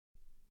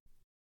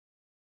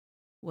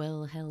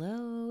Well,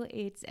 hello.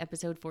 It's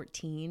episode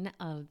 14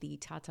 of the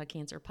Tata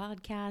Cancer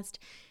podcast.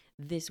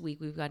 This week,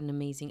 we've got an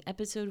amazing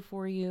episode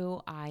for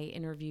you. I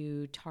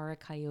interviewed Tara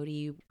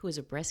Coyote, who is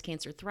a breast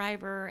cancer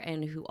thriver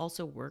and who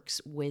also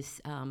works with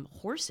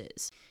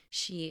horses.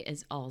 She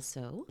is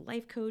also a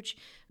life coach,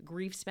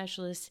 grief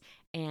specialist,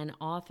 and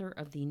author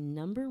of the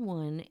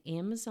 #1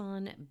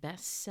 Amazon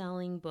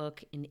best-selling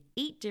book in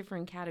 8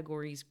 different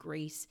categories,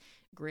 Grace,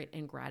 Grit,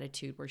 and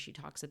Gratitude, where she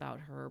talks about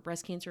her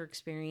breast cancer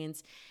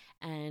experience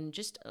and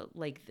just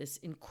like this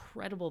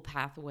incredible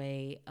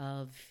pathway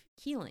of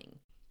healing.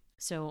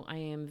 So I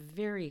am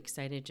very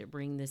excited to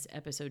bring this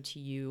episode to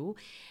you.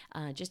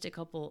 Just a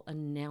couple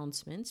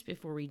announcements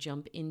before we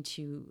jump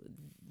into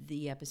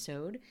the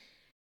episode.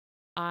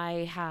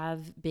 I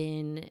have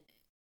been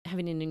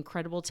having an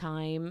incredible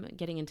time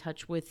getting in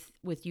touch with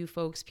you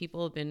folks.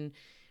 People have been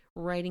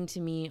writing to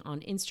me on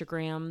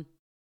Instagram,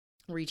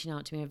 reaching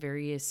out to me in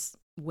various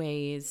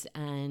ways,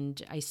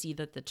 and I see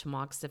that the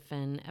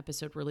tamoxifen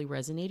episode really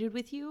resonated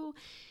with you.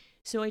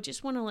 So I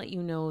just want to let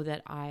you know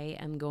that I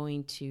am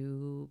going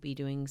to be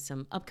doing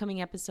some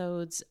upcoming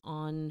episodes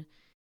on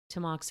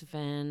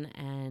tamoxifen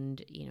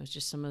and,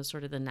 just some of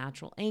sort of the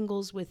natural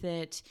angles with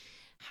it,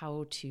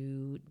 how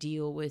to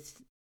deal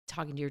with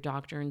talking to your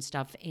doctor and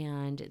stuff.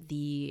 And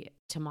the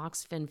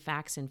tamoxifen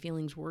facts and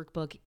feelings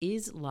workbook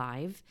is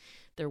live.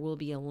 There will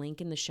be a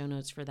link in the show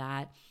notes for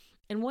that.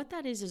 And what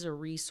that is a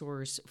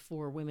resource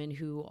for women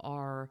who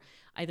are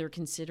either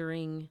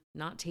considering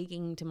not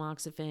taking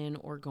tamoxifen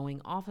or going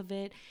off of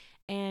it,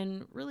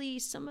 and really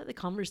some of the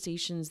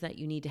conversations that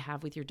you need to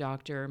have with your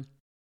doctor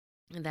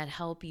that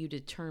help you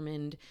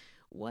determine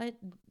what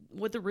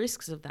the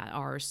risks of that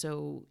are.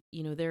 So,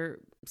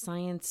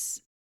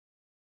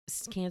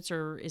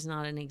 cancer is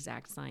not an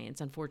exact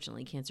science,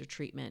 unfortunately, cancer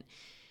treatment.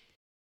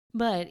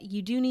 But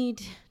you do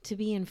need to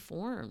be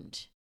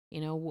informed.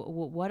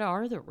 What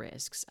are the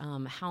risks?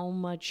 How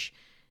much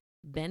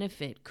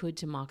benefit could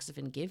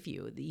tamoxifen give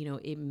you?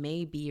 It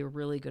may be a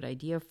really good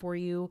idea for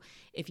you.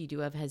 If you do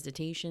have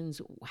hesitations,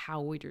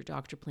 how would your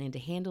doctor plan to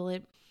handle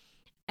it?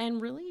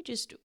 And really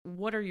just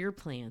what are your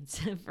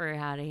plans for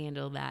how to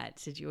handle that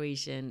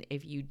situation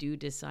if you do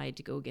decide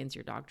to go against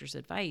your doctor's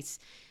advice?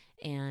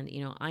 And,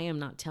 I am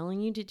not telling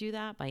you to do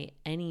that by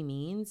any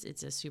means.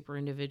 It's a super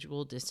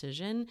individual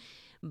decision,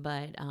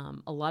 but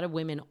a lot of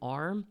women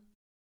are.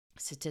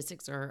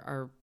 Statistics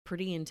are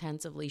pretty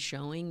intensively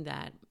showing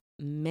that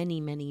many,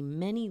 many,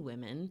 many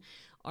women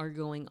are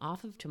going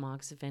off of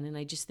tamoxifen, and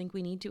I just think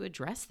we need to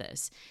address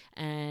this.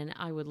 And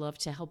I would love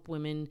to help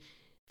women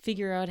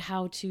figure out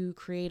how to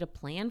create a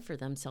plan for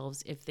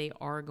themselves if they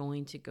are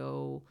going to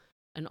go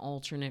an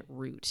alternate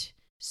route.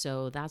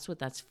 So that's what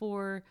that's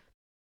for.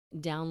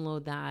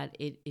 Download that.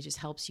 It just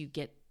helps you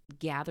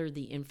gather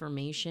the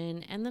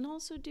information and then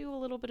also do a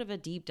little bit of a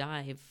deep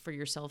dive for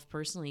yourself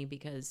personally,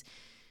 because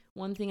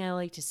one thing I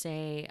like to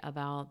say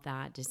about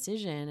that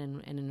decision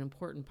and an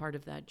important part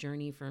of that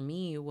journey for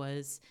me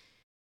was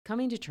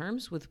coming to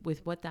terms with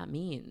what that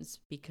means,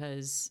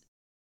 because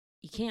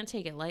you can't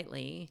take it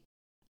lightly.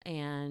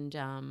 And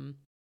I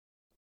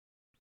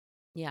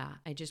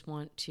just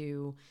want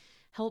to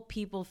help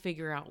people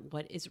figure out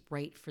what is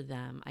right for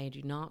them. I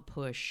do not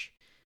push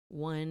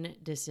one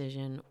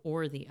decision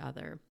or the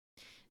other.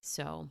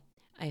 So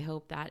I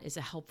hope that is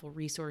a helpful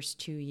resource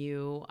to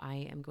you.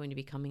 I am going to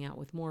be coming out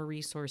with more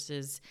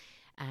resources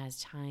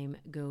as time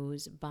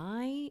goes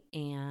by.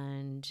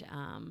 And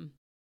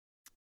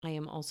I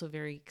am also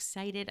very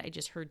excited. I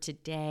just heard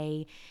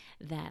today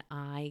that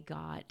I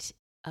got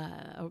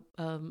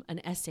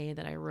an essay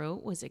that I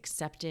wrote was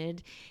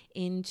accepted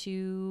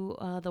into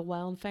the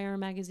Wildfire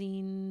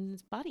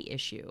magazine's body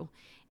issue.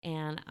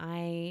 And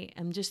I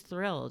am just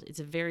thrilled. It's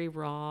a very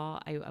raw,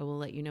 I will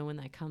let you know when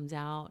that comes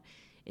out.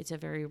 It's a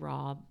very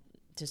raw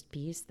just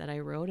piece that I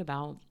wrote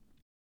about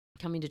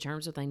coming to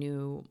terms with my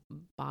new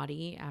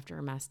body after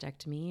a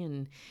mastectomy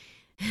and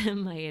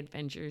my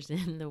adventures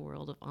in the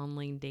world of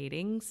online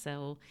dating.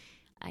 So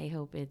I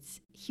hope it's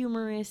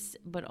humorous,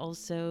 but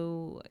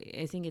also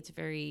I think it's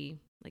very,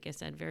 like I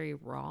said, very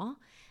raw.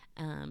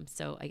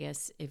 So I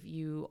guess if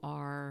you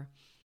are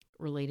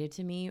related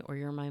to me or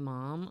you're my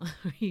mom,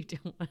 or you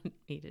don't want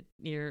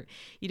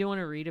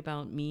to read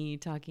about me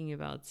talking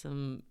about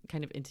some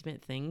kind of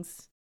intimate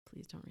things,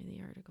 please don't read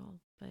the article.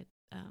 But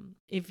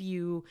if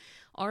you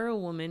are a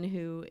woman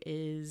who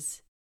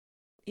is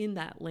in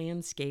that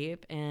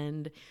landscape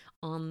and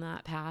on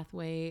that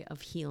pathway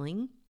of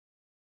healing,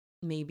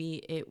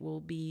 maybe it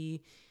will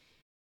be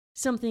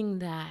something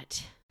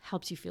that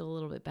helps you feel a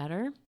little bit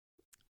better.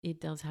 It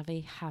does have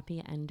a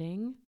happy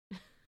ending.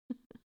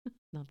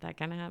 Not that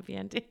kind of happy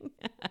ending.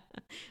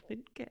 But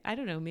I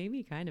don't know,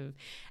 maybe kind of.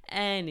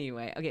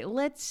 Anyway, okay,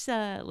 let's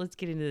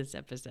get into this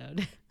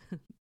episode.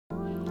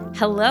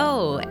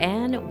 Hello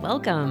and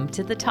welcome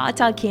to the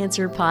Tata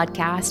Cancer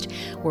podcast,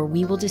 where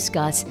we will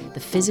discuss the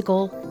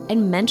physical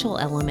and mental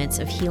elements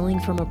of healing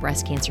from a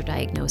breast cancer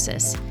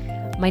diagnosis.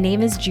 My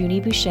name is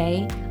Junie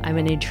Boucher. I'm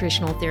a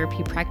nutritional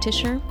therapy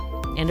practitioner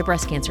and a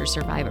breast cancer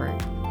survivor.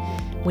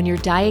 When you're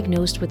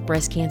diagnosed with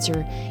breast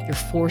cancer, you're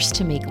forced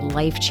to make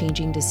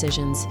life-changing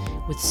decisions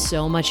with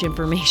so much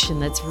information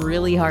that's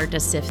really hard to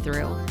sift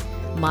through.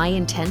 My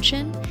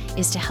intention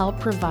is to help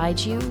provide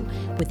you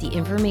with the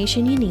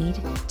information you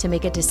need to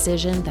make a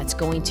decision that's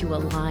going to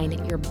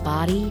align your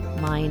body,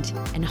 mind,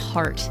 and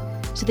heart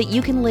so that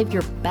you can live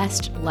your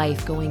best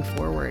life going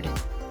forward.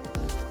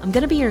 I'm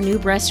going to be your new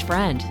breast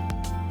friend.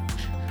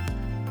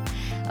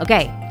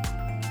 Okay,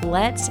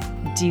 let's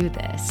do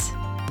this.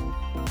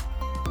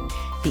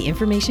 The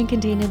information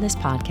contained in this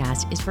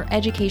podcast is for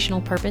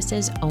educational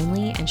purposes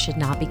only and should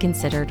not be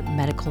considered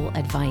medical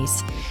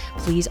advice.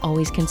 Please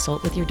always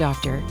consult with your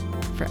doctor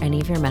for any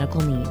of your medical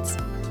needs.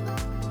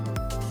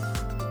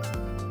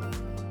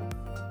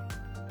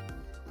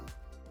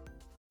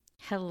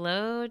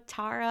 Hello,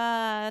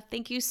 Tara.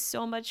 Thank you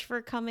so much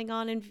for coming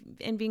on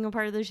and being a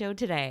part of the show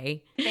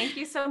today. Thank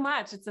you so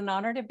much. It's an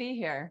honor to be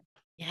here.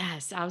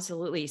 Yes,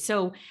 absolutely.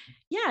 So,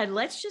 yeah,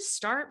 let's just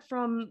start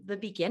from the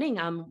beginning.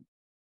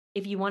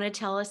 If you want to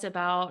tell us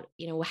about,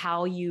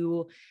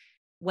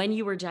 when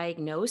you were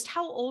diagnosed,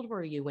 how old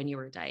were you when you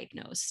were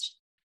diagnosed?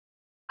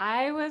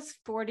 I was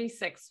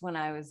 46 when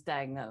I was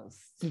diagnosed.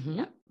 Mm-hmm.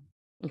 Yep.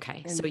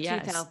 Okay. In So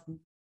yes.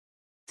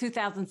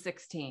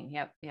 2016.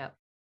 Yep.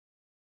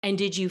 And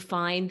did you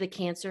find the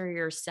cancer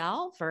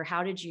yourself, or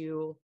how did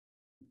you?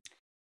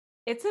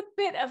 It's a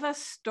bit of a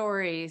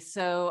story.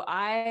 So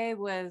I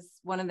was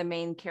one of the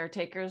main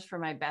caretakers for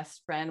my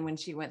best friend when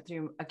she went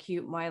through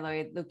acute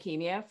myeloid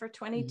leukemia for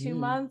 22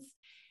 months.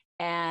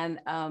 And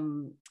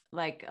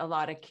like a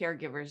lot of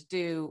caregivers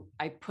do,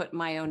 I put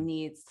my own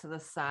needs to the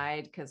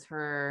side because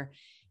her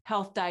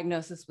health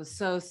diagnosis was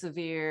so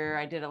severe.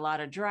 I did a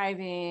lot of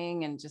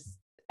driving and just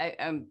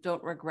I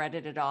don't regret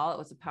it at all. It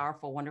was a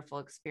powerful, wonderful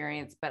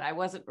experience, but I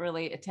wasn't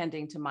really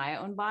attending to my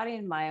own body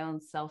and my own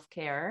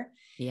self-care.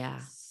 Yeah.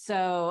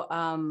 So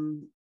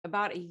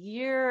about a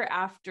year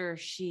after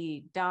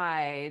she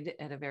died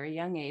at a very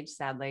young age,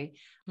 sadly,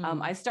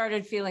 I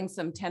started feeling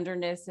some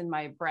tenderness in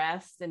my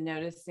breast and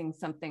noticing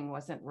something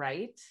wasn't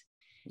right.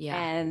 Yeah.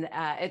 And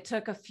it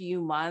took a few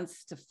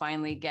months to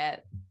finally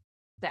get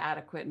the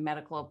adequate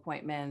medical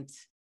appointment.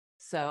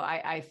 So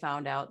I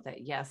found out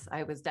that, yes,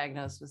 I was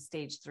diagnosed with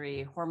stage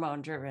 3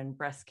 hormone-driven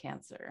breast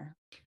cancer.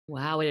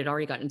 Wow, it had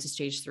already gotten to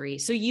stage 3.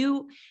 So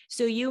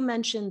you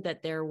mentioned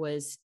that there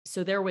was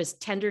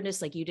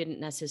tenderness, like you didn't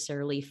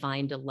necessarily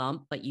find a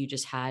lump, but you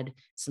just had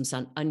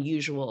some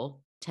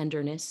unusual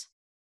tenderness.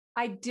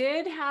 I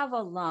did have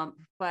a lump,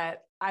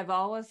 but I've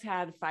always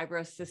had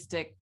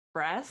fibrocystic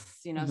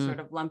breasts, sort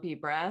of lumpy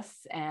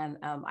breasts. And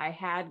I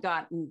had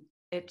gotten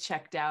it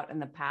checked out in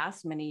the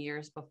past many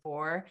years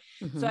before.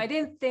 So I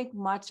didn't think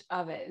much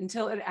of it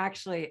until it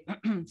actually,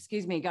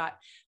 got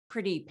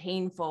pretty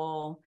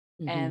painful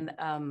and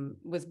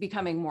was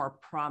becoming more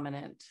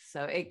prominent.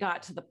 So it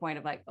got to the point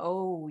of like,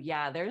 oh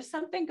yeah, there's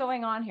something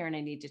going on here and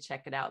I need to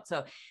check it out.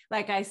 So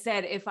like I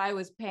said, if I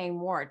was paying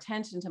more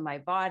attention to my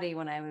body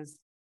when I was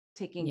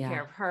taking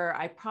care of her,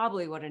 I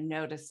probably would have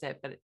noticed it,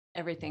 but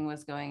everything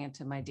was going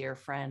into my dear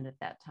friend at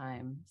that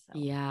time. So.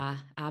 Yeah,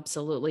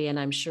 absolutely. And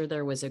I'm sure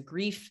there was a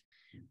grief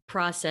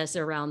process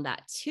around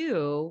that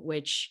too,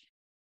 which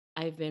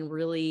I've been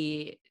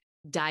really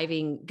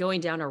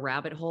going down a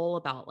rabbit hole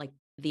about like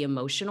the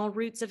emotional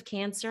roots of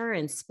cancer,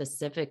 and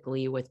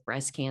specifically with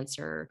breast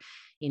cancer,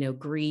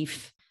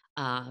 grief,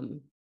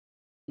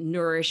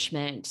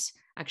 nourishment,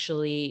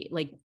 actually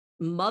like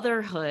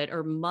motherhood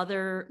or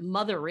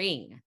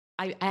mothering.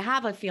 I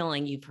have a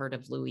feeling you've heard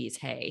of Louise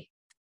Hay.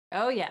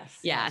 Oh, yes.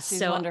 Yeah. Yes,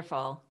 she's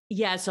wonderful.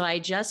 Yeah. So I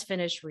just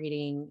finished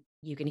reading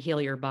You Can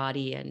Heal Your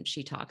Body, and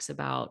she talks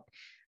about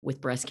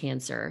with breast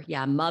cancer.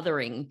 Yeah.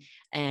 Mothering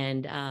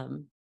and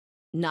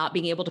not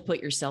being able to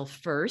put yourself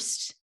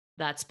first.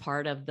 That's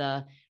part of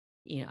the,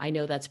 I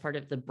know that's part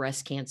of the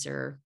breast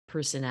cancer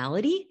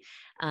personality.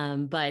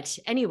 But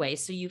anyway,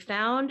 so you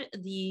found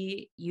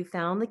the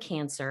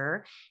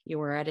cancer. You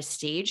were at a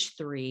stage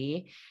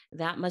 3.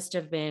 That must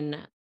have been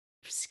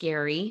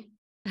scary.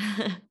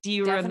 Do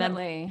you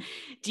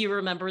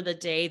remember the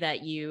day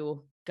that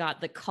you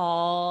got the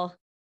call?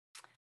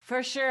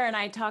 For sure. And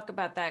I talk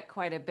about that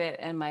quite a bit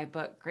in my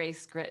book,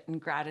 Grace, Grit, and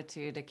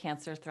Gratitude, A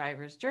Cancer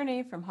Thriver's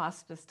Journey from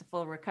Hospice to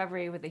Full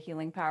Recovery with the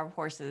Healing Power of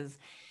Horses.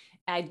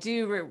 I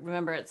do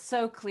remember it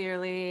so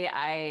clearly.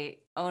 I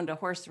owned a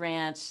horse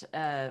ranch,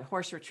 a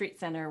horse retreat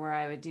center where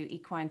I would do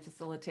equine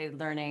facilitated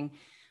learning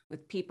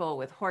with people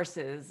with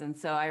horses. And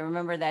so I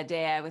remember that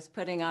day I was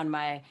putting on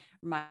my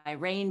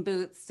rain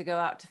boots to go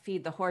out to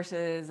feed the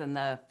horses, and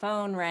the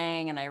phone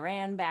rang and I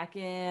ran back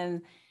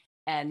in.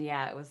 And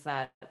yeah, it was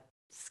that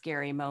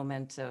scary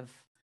moment of,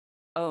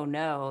 oh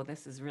no,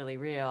 this is really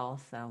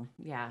real. So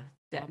yeah,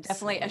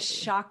 definitely a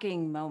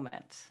shocking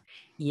moment.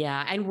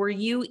 Yeah. And were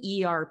you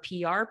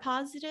ER/PR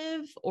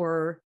positive,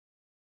 or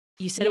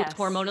you said it was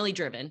hormonally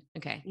driven?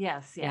 Okay.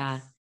 Yes. Yeah.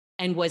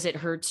 And was it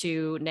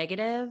HER2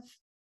 negative?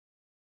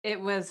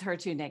 It was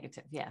HER2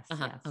 negative. Yes.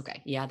 Yes.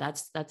 Okay. Yeah.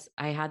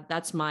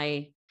 That's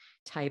my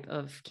type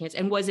of cancer.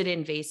 And was it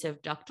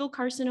invasive ductal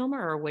carcinoma,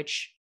 or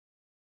which?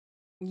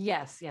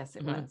 Yes,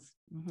 it was.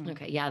 Mm-hmm.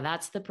 Okay. Yeah.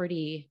 That's the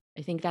pretty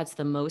I think that's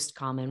the most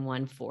common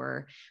one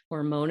for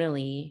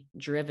hormonally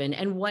driven.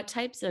 And what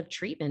types of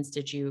treatments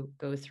did you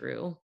go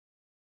through?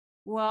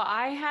 Well,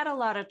 I had a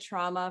lot of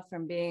trauma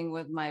from being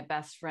with my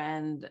best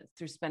friend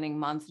through spending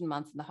months and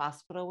months in the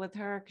hospital with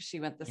her because she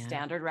went the Yeah.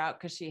 standard route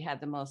because she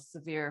had the most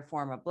severe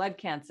form of blood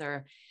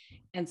cancer.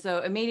 And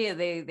so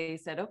immediately they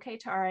said, okay,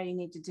 Tara, you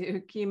need to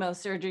do chemo,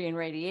 surgery, and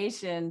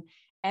radiation.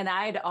 And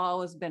I'd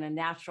always been a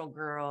natural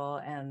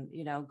girl, and,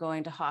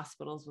 going to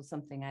hospitals was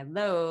something I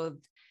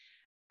loathed.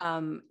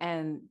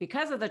 And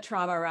because of the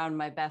trauma around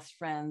my best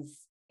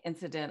friend's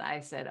incident,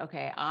 I said,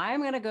 okay,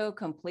 I'm going to go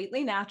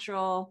completely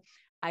natural.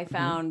 I Mhm.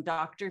 found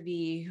Dr.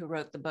 V, who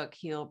wrote the book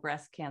Heal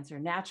Breast Cancer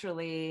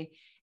Naturally.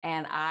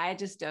 And I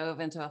just dove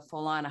into a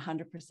full on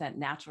 100%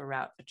 natural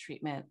route for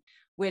treatment,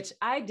 which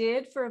I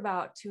did for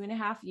about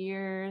 2.5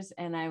 years.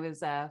 And I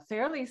was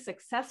fairly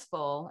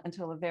successful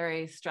until a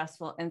very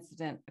stressful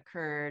incident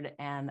occurred,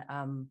 and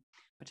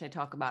which I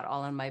talk about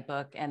all in my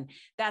book. And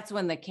that's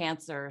when the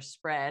cancer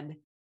spread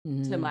to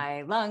Mhm.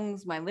 my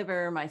lungs, my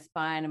liver, my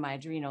spine, and my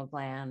adrenal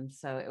gland.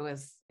 So it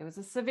was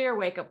a severe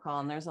wake up call,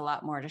 and there's a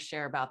lot more to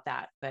share about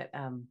that. But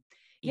yeah,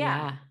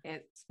 Yeah.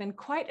 it's been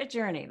quite a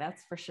journey,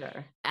 that's for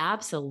sure.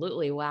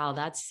 Absolutely. Wow,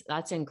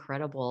 that's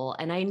incredible.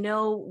 And I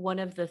know one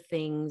of the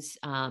things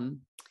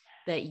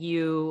that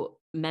you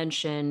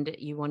mentioned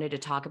you wanted to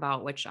talk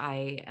about, which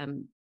I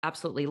am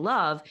absolutely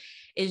love,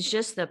 is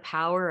just the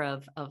power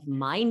of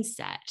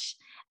mindset.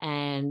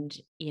 And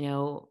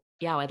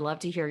yeah, I'd love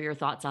to hear your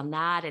thoughts on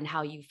that and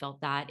how you felt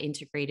that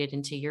integrated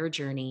into your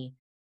journey.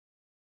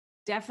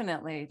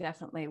 Definitely,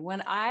 definitely.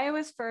 When I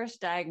was first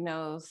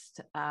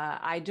diagnosed,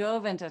 I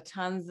dove into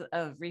tons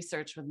of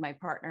research with my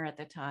partner at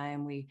the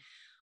time. We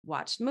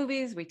watched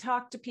movies, we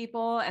talked to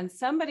people, and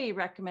somebody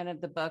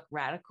recommended the book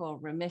Radical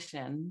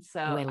Remission. Oh, So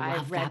I I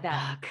love read that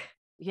that. book.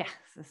 Yes,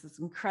 this is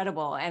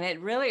incredible. And it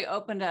really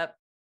opened up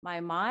my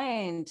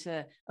mind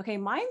to, okay,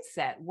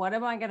 mindset. What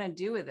am I going to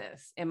do with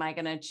this? Am I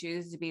going to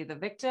choose to be the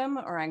victim,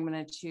 or I'm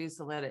going to choose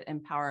to let it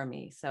empower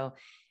me? So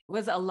it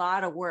was a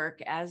lot of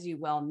work, as you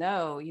well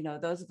know.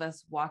 Those of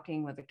us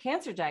walking with a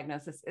cancer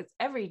diagnosis, it's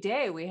every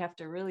day we have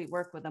to really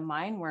work with the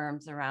mind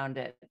worms around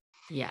it.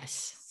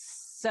 Yes.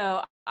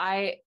 So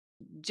I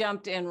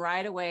jumped in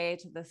right away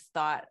to this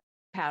thought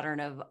pattern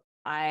of,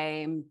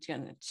 I'm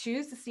going to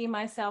choose to see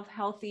myself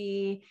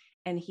healthy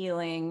and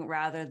healing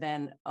rather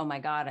than, oh my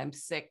God, I'm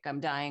sick, I'm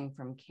dying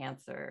from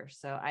cancer.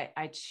 So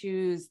I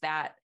choose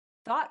that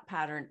thought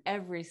pattern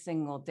every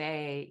single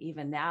day,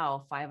 even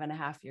now,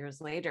 5.5 years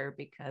later,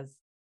 because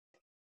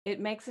it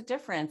makes a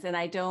difference. And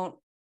I don't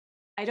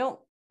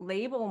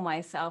label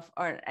myself,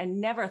 or I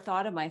never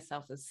thought of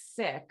myself as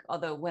sick.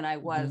 Although when I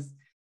was Mhm.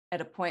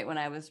 at a point when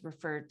I was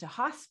referred to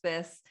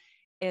hospice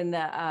in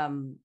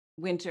the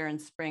winter and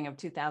spring of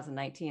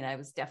 2019, I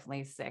was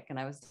definitely sick and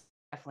I was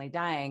definitely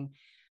dying.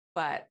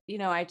 But,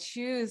 I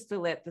choose to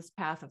let this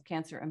path of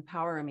cancer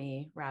empower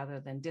me rather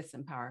than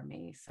disempower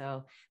me.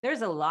 So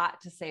there's a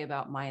lot to say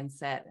about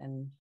mindset.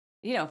 And,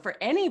 for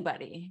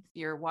anybody, if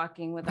you're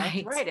walking with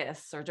Right.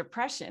 arthritis or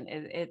depression,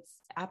 it's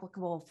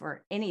applicable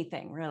for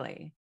anything,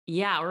 really.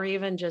 Yeah, or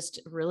even just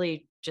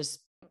really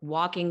just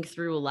walking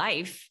through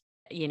life,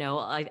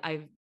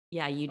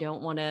 yeah, you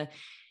don't want to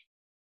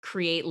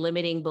create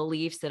limiting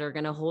beliefs that are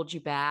going to hold you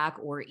back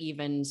or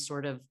even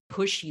sort of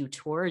push you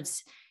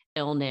towards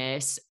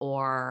illness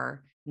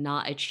or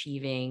not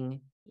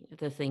achieving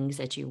the things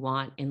that you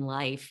want in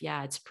life.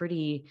 Yeah, it's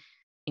pretty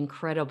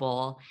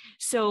incredible.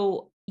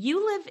 So,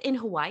 you live in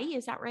Hawaii,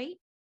 is that right?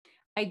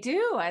 I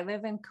do. I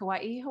live in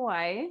Kauai,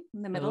 Hawaii,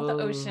 in the middle of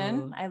the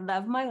ocean. Oh. I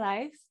love my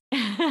life.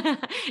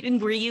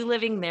 And were you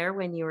living there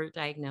when you were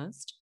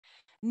diagnosed?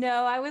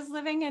 No, I was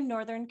living in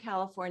Northern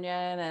California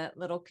in a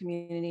little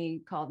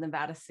community called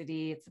Nevada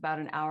City. It's about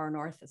an hour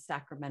north of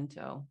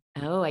Sacramento.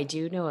 Oh, I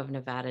do know of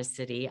Nevada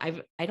City.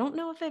 I don't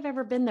know if I've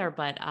ever been there,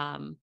 but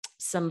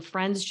some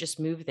friends just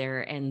moved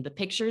there and the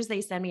pictures they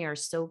send me are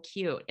so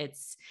cute.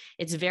 It's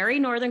very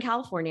Northern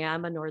California.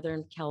 I'm a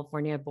Northern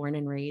California born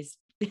and raised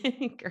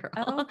girl.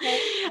 Oh,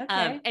 okay.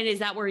 Okay. And is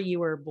that where you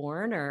were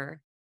born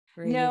or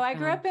where are you No, I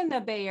grew from? up in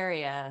the Bay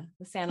Area,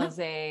 the San Huh,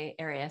 Jose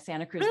area,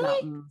 Santa Cruz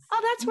really? Mountains.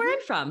 Oh, that's where Mhm.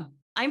 I'm from.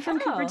 I'm from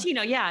Oh,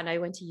 Cupertino. Yeah, and I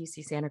went to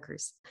UC Santa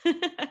Cruz. oh,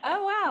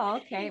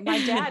 wow. Okay. My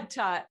dad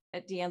taught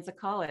at De Anza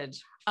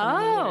College for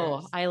many Oh,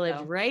 years. I live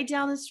So, right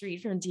down the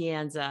street from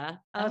Deanza.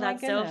 oh Oh, my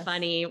that's so goodness.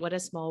 funny. What a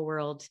small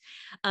world.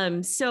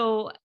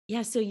 So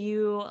yeah,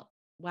 so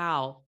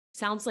wow,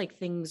 sounds like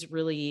things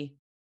really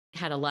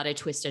had a lot of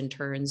twists and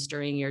turns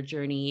during your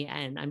journey.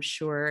 And I'm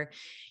sure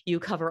you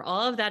cover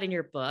all of that in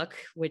your book,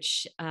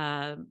 which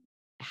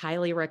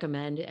highly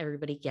recommend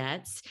everybody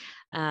gets.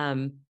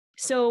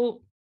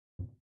 So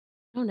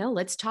I don't know,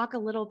 let's talk a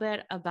little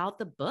bit about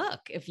the book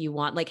if you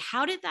want. Like,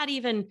 how did that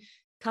even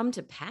come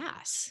to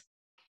pass?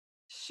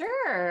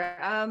 Sure.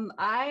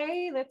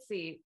 Let's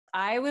see.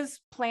 I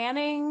was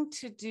planning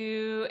to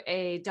do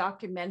a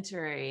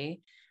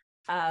documentary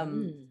um,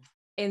 Mm.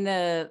 in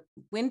the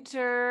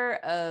winter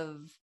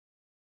of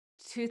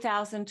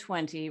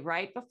 2020,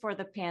 right before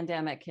the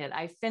pandemic hit.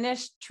 I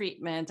finished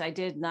treatment. I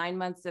did 9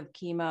 months of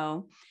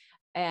chemo.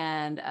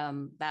 And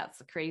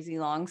that's a crazy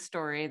long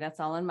story. That's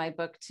all in my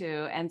book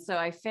too. And so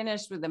I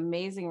finished with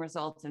amazing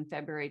results in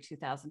February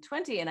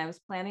 2020. And I was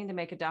planning to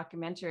make a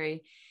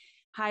documentary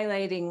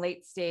highlighting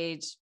late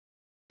stage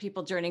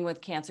people journeying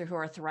with cancer who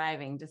are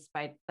thriving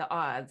despite the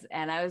odds.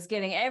 And I was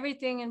getting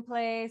everything in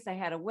place. I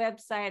had a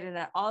website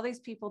and all these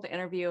people to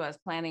interview. I was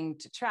planning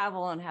to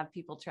travel and have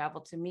people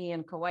travel to me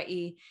in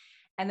Kauai.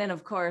 And then,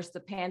 of course, the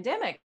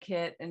pandemic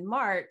hit in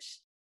March,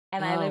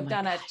 and I Oh lived my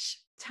on a gosh.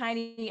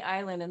 tiny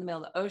island in the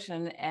middle of the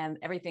ocean, and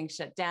everything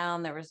shut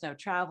down. There was no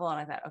travel. And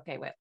I thought, okay,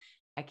 wait,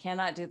 I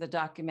cannot do the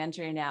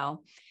documentary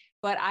now.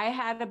 But I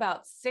had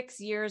about 6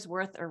 years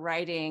worth of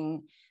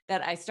writing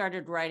that I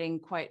started writing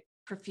quite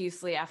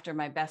profusely after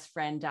my best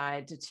friend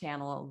died, to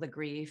channel the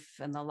grief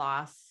and the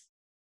loss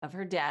of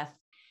her death.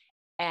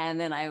 And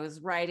then I was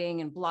writing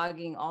and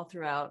blogging all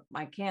throughout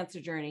my cancer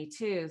journey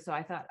too. So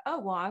I thought, oh,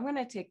 well, I'm going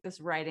to take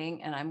this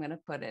writing and I'm going to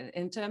put it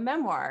into a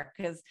memoir,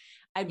 because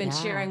I'd been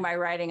Yeah. sharing my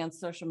writing on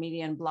social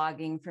media and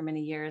blogging for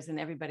many years. And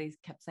everybody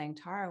kept saying,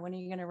 Tara, when are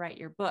you going to write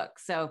your book?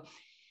 So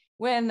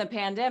when the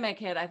pandemic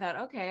hit, I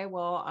thought, okay,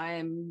 well,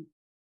 I'm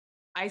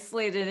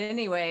isolated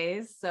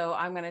anyways, so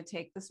I'm going to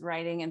take this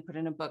writing and put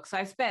in a book. So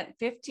I spent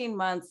 15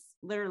 months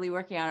literally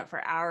working on it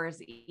for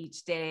hours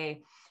each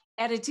day,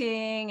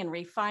 editing and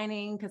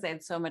refining because I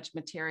had so much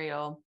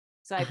material.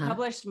 So I Uh-huh.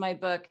 published my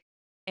book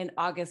in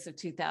August of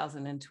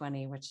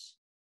 2020, which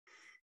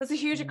was a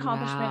huge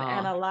accomplishment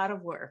and Wow. a lot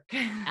of work.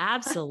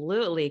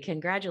 Absolutely.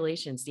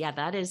 Congratulations. Yeah,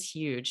 that is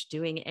huge.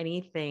 Doing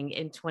anything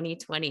in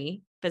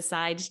 2020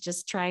 besides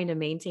just trying to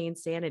maintain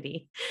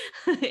sanity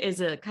is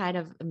a kind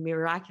of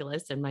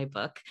miraculous in my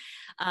book.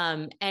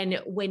 And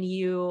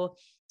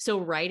so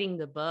writing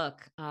the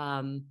book,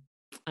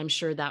 I'm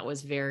sure that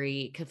was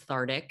very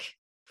cathartic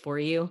for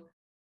you.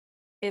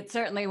 It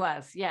certainly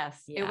was.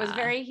 Yes. It was Yeah.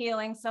 very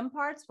healing. Some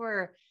parts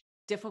were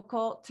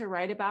difficult to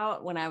write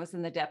about when I was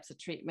in the depths of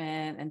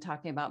treatment and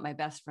talking about my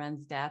best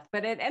friend's death,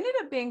 but it ended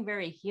up being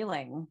very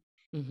healing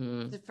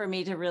Hmm. for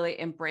me to really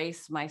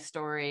embrace my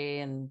story.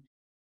 And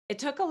it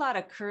took a lot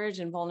of courage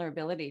and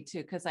vulnerability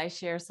too, because I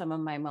share some of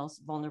my most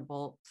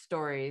vulnerable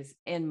stories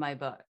in my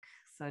book.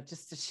 So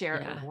just to share it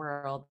with Yeah. the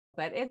world,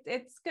 but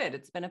it's good.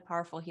 It's been a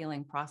powerful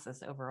healing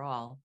process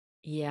overall.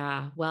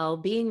 Yeah. Well,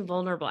 being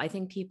vulnerable, I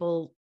think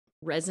people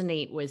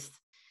resonate with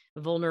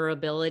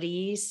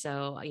vulnerability.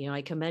 So,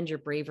 I commend your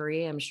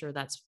bravery. I'm sure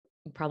that's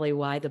probably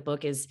why the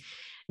book is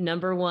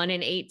number one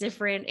in 8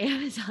 different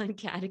Amazon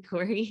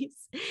categories.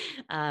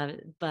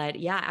 But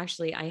yeah,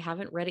 actually, I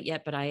haven't read it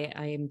yet, but I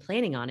am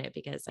planning on it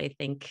because I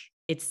think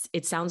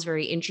it sounds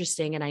very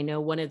interesting. And I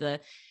know one of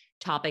the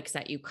topics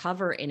that you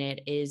cover in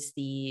it is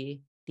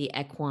the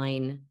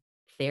equine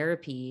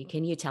therapy.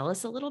 Can you tell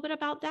us a little bit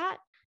about that?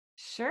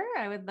 Sure,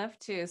 I would love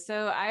to.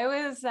 So I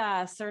was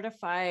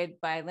certified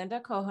by Linda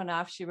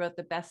Kohonoff. She wrote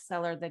the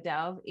bestseller, The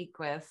Tao of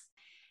Equus,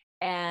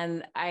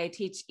 and I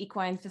teach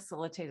equine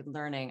facilitated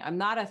learning. I'm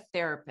not a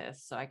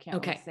therapist, so I can't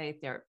really Okay. say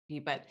therapy,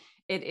 but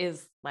it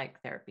is like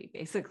therapy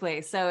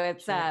basically. So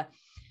it's Sure.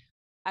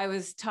 I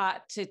was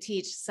taught to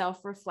teach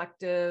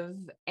self-reflective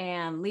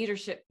and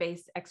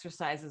leadership-based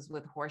exercises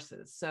with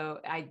horses.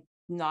 So I'm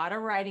not a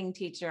writing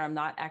teacher. I'm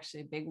not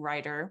actually a big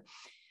writer.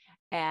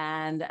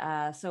 And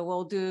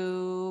so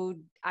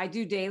I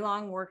do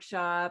day-long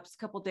workshops,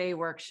 couple-day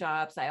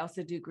workshops. I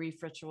also do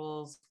grief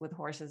rituals with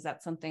horses.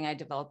 That's something I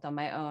developed on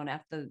my own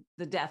after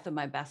the death of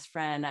my best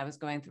friend. I was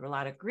going through a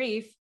lot of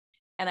grief,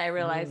 and I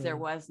realized there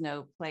Mm, was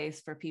no place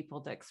for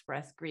people to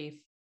express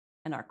grief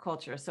in our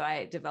culture. So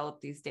I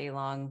developed these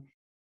day-long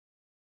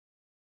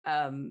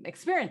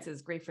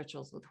experiences, grief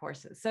rituals with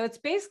horses. So it's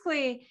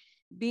basically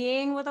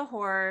being with a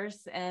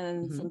horse,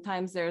 and mhm.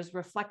 sometimes there's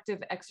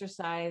reflective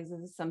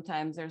exercises,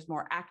 sometimes there's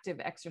more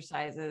active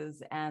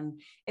exercises, and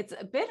it's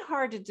a bit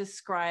hard to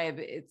describe.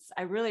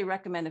 I really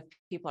recommend, if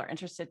people are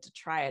interested, to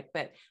try it.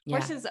 But Yeah.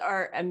 horses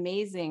are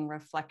amazing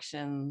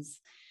reflections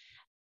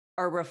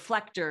or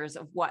reflectors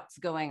of what's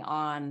going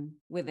on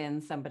within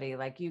somebody.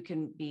 Like, you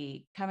can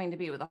be coming to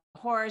be with a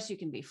horse, you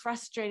can be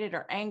frustrated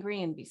or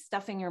angry and be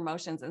stuffing your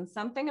emotions. And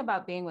something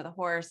about being with a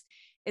horse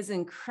is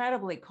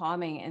incredibly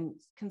calming and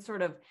can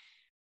sort of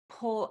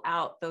pull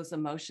out those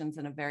emotions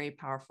in a very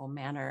powerful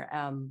manner.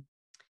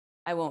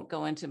 I won't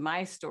go into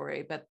my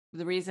story, but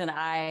the reason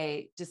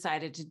I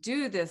decided to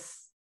do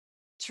this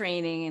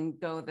training and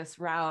go this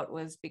route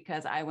was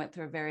because I went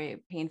through a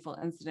very painful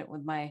incident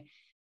with my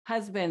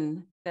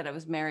husband that I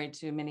was married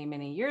to many,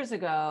 many years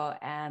ago.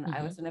 And I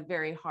Mhm. was in a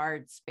very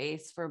hard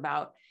space for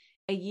about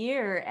a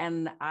year.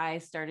 And I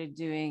started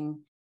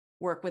doing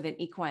work with an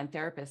equine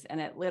therapist,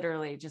 and it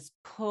literally just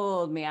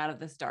pulled me out of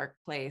this dark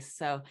place.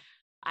 So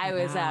I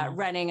was Wow.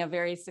 running a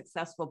very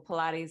successful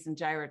Pilates and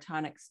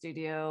gyrotonic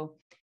studio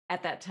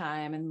at that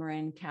time in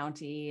Marin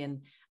County.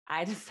 And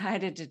I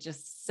decided to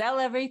just sell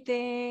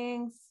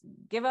everything,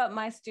 give up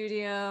my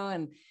studio,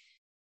 and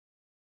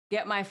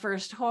get my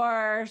first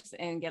horse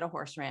and get a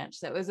horse ranch.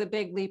 So it was a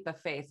big leap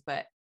of faith,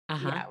 but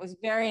Uh-huh. yeah, I was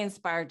very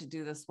inspired to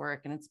do this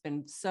work. And it's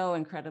been so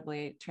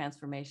incredibly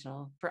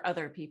transformational for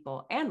other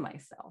people and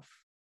myself.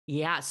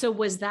 Yeah. So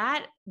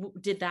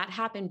did that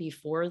happen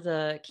before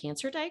the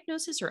cancer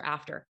diagnosis or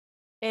after?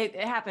 It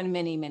happened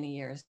many, many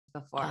years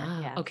before.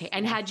 Ah, Yes, okay.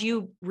 And yes. had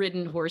you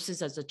ridden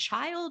horses as a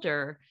child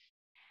or?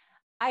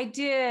 I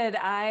did.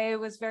 I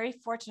was very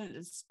fortunate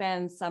to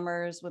spend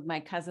summers with my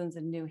cousins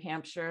in New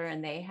Hampshire,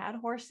 and they had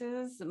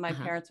horses. My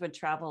Uh-huh. parents would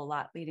travel a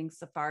lot leading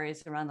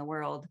safaris around the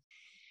world.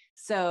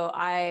 So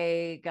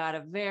I got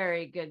a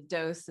very good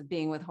dose of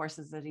being with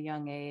horses at a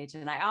young age.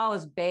 And I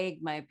always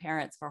begged my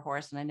parents for a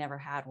horse, and I never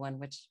had one,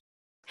 which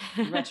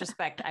in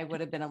retrospect, I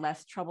would have been a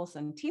less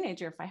troublesome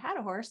teenager if I had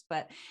a horse.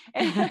 But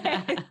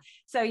anyway,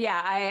 so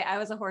yeah, I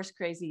was a horse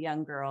crazy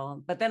young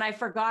girl. But then I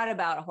forgot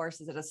about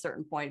horses at a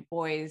certain point.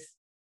 Boys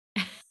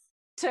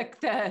took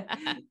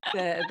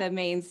the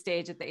main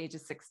stage at the age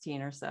of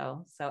 16 or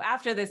so. So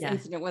after this Yeah.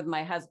 incident with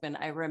my husband,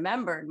 I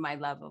remembered my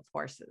love of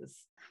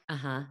horses.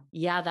 Uh-huh.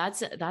 Yeah,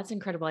 that's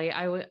incredible.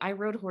 I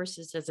rode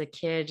horses as a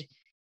kid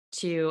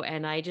too,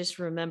 and I just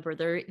remember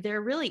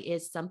there really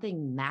is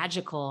something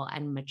magical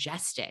and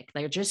majestic.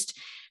 They're just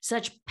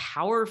such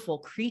powerful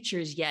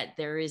creatures, yet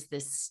there is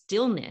this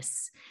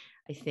stillness,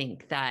 I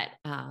think, that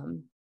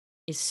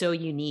is so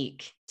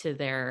unique to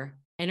their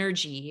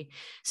energy.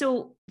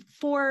 So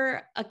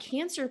for a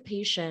cancer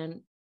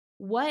patient,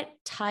 what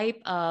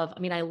type of, I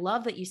mean, I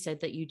love that you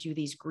said that you do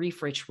these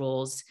grief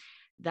rituals.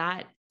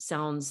 That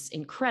sounds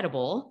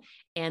incredible.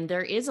 And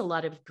there is a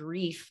lot of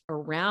grief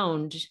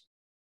around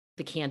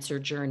the cancer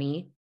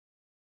journey.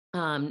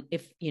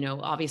 If,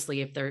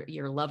 obviously, if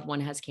your loved one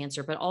has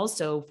cancer, but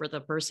also for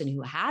the person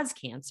who has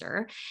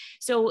cancer.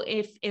 So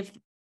if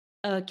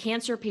a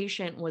cancer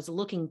patient was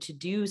looking to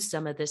do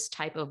some of this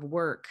type of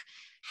work,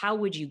 how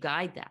would you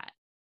guide that?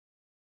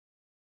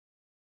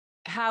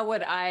 How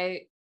would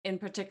I in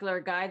particular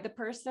guide the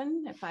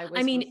person if I I was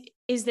with, mean,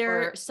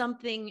 or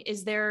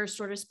is there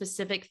sort of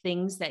specific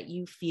things that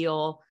you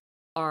feel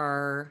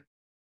are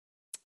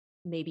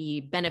maybe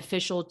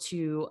beneficial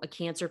to a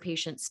cancer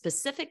patient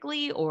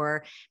specifically,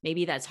 or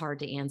maybe that's hard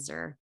to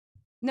answer?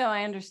 no,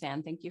 I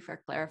understand. Thank you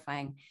for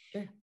clarifying.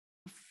 Sure.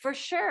 For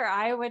sure,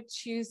 I would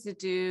choose to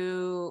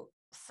do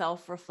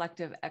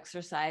self-reflective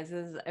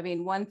exercises. I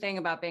mean, one thing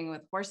about being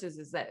with horses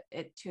is that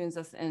it tunes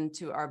us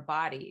into our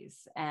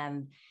bodies.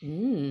 And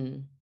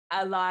Mm,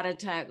 a lot of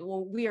times,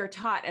 well, we are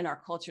taught in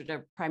our culture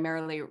to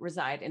primarily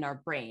reside in our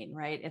brain,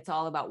 right? It's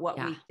all about what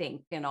yeah. we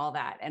think and all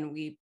that. And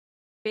we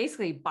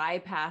basically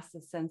bypass the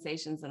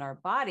sensations in our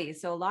body.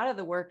 So a lot of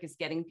the work is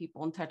getting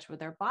people in touch with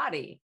their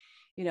body.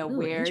 Oh,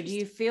 Where do you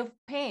interesting. feel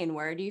pain?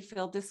 Where do you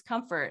feel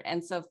discomfort?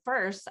 And so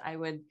first I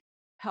would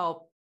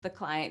help the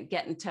client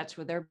get in touch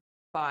with their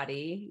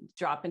body,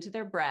 drop into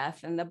their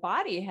breath, and the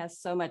body has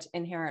so much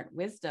inherent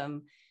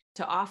wisdom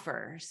to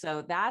offer.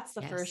 So that's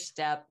the first Yes.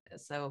 step.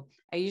 So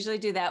I usually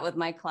do that with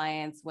my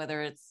clients,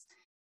 whether it's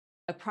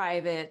a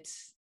private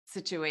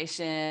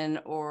situation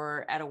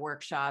or at a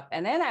workshop.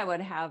 And then I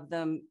would have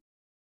them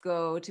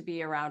go to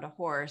be around a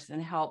horse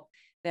and help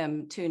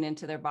them tune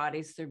into their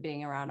bodies through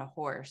being around a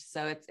horse.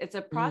 So it's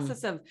a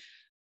process Mm, of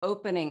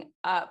opening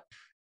up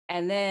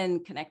and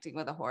then connecting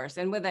with a horse.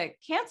 And with a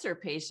cancer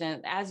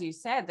patient, as you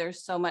said,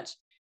 there's so much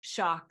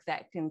shock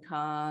that can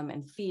come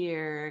and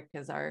fear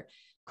because our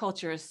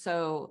culture is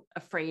so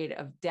afraid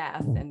of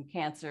death, and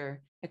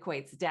cancer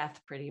equates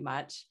death pretty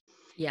much.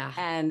 yeah.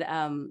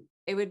 And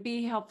it would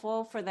be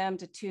helpful for them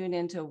to tune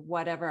into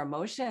whatever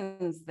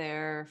emotions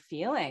they're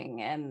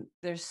feeling. And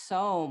there's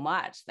so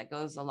much that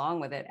goes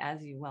along with it,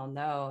 as you well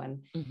know.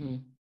 Hmm.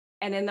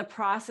 And in the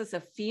process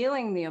of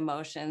feeling the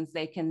emotions,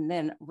 they can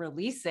then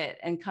release it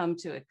and come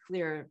to a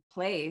clear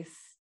place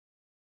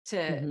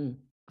to Hmm.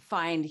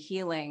 find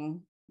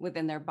healing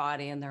within their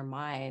body and their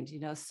mind.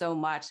 So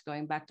much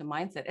going back to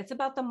mindset. It's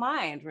about the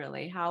mind,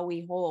 really, how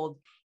we hold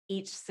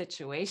each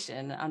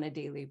situation on a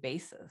daily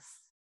basis.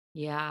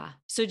 Yeah.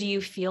 So do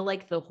you feel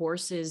like the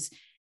horses,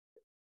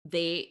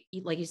 like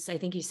you said, I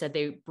think you said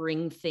they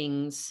bring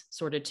things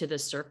sort of to the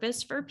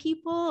surface for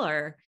people,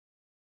 or?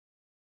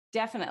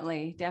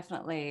 Definitely,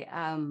 definitely.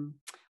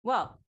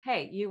 Well,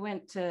 hey, you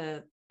went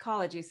to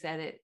college, you said,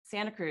 at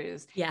Santa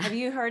Cruz. Yeah. Have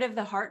you heard of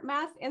the Heart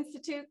Math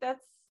Institute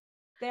that's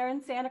there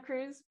in Santa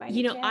Cruz by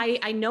any chance?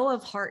 I know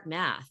of heart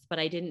math, but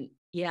I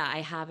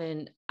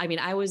haven't. I mean,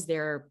 I was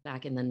there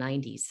back in the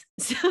 90s.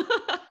 So,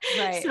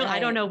 Right, so I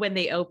don't right. know when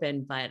they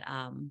opened, but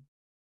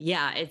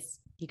yeah,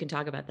 you can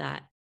talk about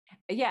that.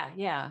 Yeah,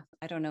 yeah.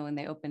 I don't know when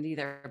they opened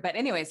either. But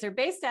anyways, they're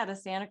based out of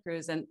Santa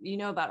Cruz, and you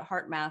know about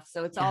heart math.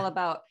 So it's all Yeah.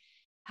 about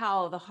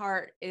how the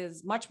heart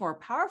is much more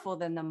powerful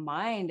than the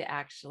mind,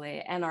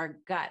 actually, and our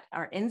gut,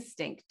 our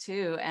instinct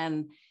too.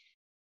 And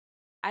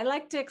I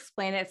like to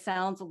explain it.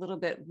 Sounds a little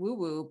bit woo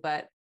woo,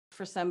 but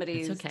for somebody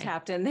That's who's okay.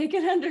 tapped in, they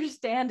can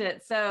understand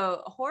it.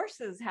 So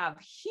horses have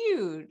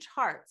huge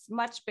hearts,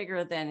 much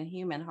bigger than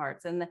human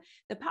hearts. And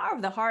the power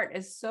of the heart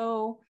is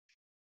so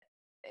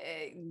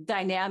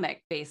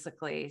dynamic,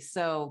 basically.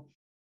 So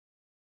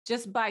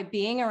just by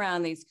being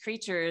around these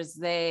creatures,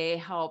 they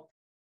help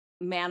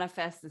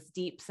manifest this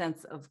deep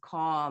sense of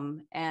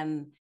calm.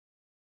 And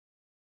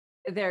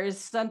There's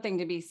something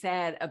to be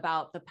said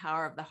about the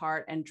power of the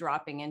heart and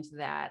dropping into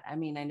that. I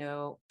mean, I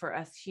know for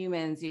us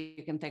humans,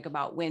 you can think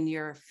about when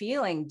you're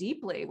feeling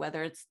deeply,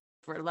 whether it's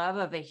for love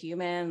of a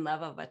human,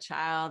 love of a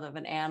child, of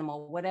an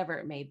animal, whatever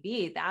it may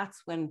be,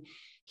 that's when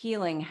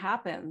healing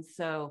happens.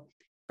 So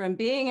from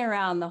being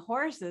around the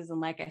horses, and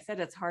like I said,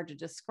 it's hard to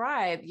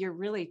describe, you're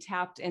really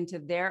tapped into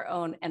their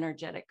own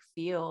energetic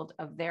field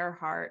of their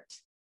heart,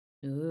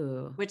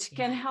 Ooh, which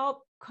can yeah.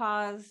 help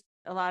cause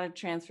a lot of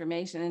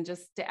transformation. And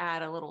just to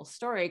add a little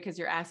story, because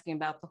you're asking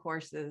about the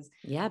horses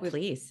Yeah, with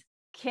please.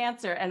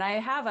 cancer, and I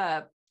have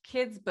a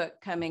kids book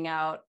coming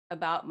out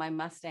about my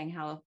Mustang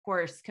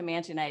horse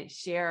Comanche, and I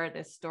share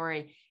this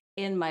story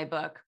in my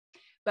book.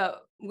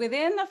 But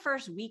within the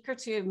first week or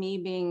two of me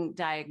being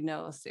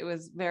diagnosed, it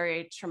was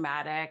very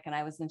traumatic and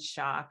I was in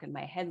shock and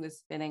my head was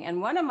spinning.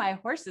 And one of my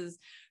horses,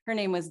 her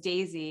name was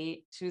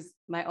Daisy. She was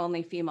my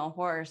only female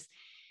horse.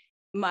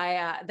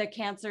 The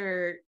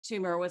cancer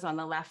tumor was on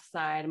the left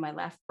side of my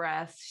left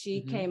breast.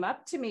 She Hmm. came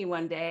up to me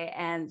one day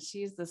and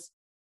she's this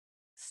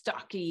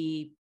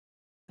stocky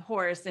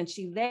horse and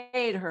she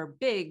laid her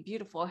big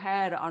beautiful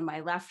head on my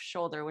left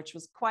shoulder, which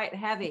was quite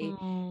heavy,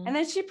 Oh, and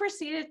then she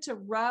proceeded to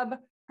rub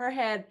her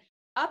head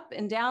up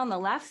and down the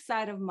left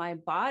side of my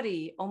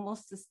body,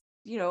 almost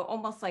to,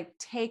 almost like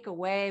take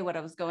away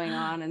what was going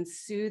on and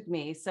soothe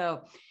me.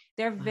 So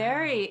they're wow.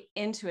 very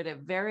intuitive,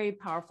 very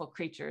powerful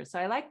creatures. So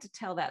I like to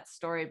tell that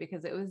story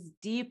because it was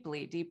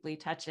deeply, deeply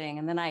touching.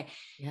 And then I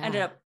ended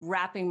Yeah. up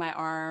wrapping my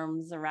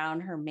arms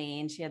around her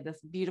mane. She had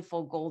this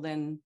beautiful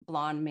golden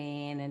blonde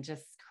mane and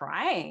just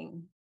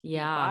crying in my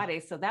Yeah. body.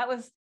 So that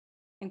was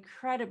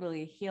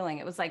incredibly healing.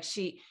 It was like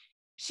she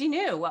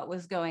knew what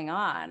was going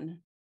on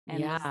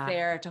and was Yeah.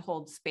 there to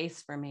hold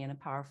space for me in a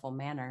powerful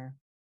manner.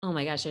 Oh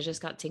my gosh, I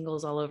just got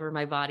tingles all over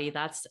my body.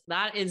 That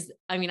is,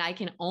 I mean, I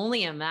can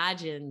only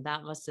imagine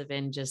that must have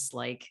been just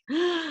like,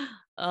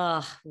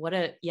 what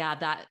a,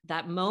 yeah,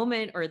 that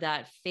moment or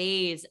that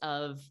phase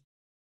of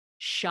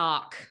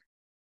shock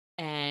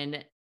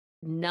and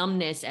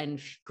numbness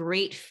and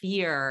great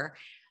fear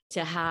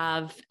to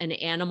have an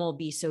animal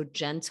be so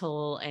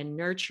gentle and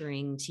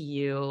nurturing to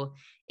you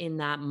in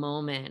that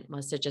moment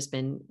must have just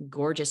been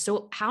gorgeous.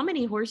 So, how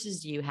many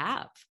horses do you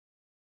have?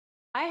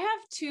 I have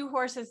two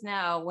horses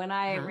now. When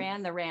I Uh-huh.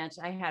 ran the ranch,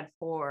 I had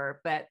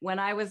four, but when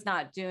I was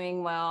not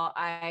doing well,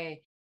 I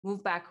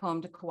moved back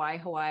home to Kauai,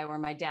 Hawaii, where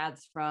my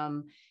dad's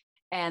from.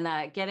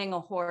 And getting a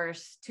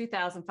horse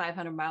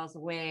 2,500 miles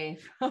away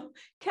from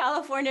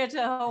California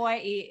to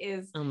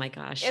Hawaii Oh my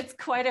gosh. it's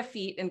quite a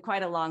feat and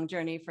quite a long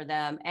journey for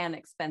them and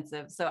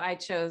expensive. So I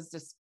chose to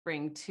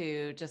bring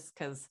two just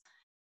because,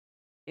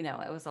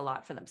 it was a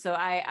lot for them. So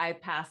I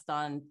passed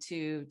on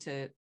two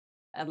to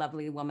a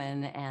lovely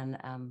woman and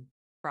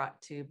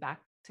brought two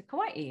back to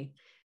Kauai.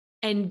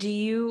 And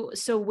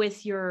so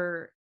with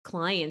your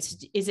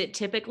clients, is it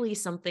typically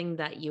something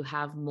that you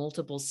have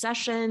multiple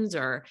sessions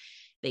or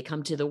they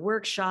come to the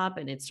workshop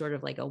and it's sort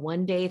of like a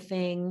one day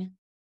thing?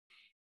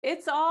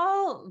 It's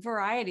all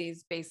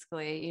varieties,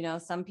 basically.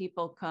 Some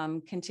people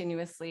come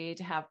continuously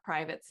to have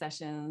private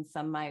sessions.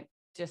 Some might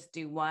just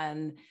do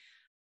one.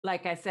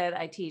 Like I said,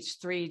 I teach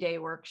 3-day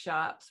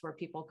workshops where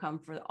people come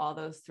for all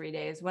those 3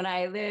 days. When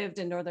I lived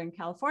in Northern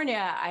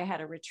California, I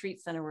had a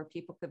retreat center where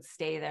people could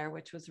stay there,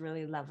 which was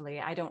really lovely.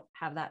 I don't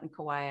have that in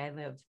Kauai. I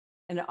live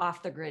in an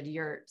off the grid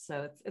yurt.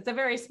 So it's a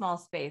very small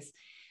space.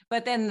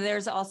 But then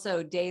there's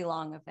also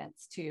day-long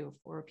events too,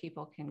 where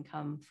people can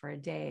come for a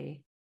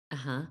day.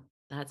 Uh-huh.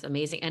 That's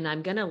amazing. And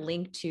I'm going to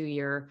link to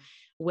your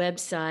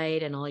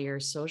website and all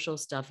your social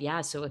stuff. Yeah,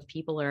 so if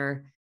people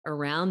are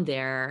around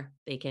there,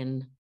 they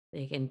can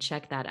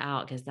check that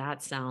out because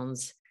that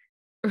sounds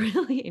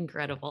really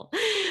incredible.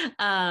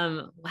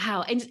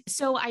 Wow. And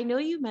so I know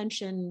you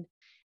mentioned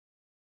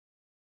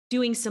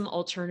doing some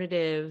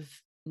alternative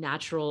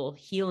natural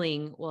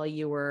healing while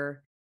you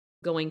were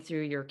going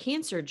through your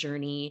cancer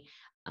journey.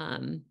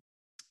 Um,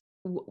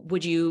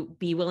 would you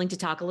be willing to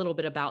talk a little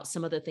bit about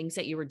some of the things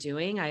that you were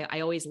doing? I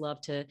always love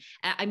to,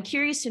 I'm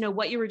curious to know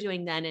what you were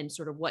doing then and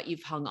sort of what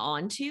you've hung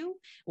on to,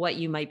 what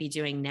you might be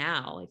doing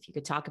now. If you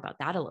could talk about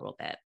that a little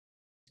bit.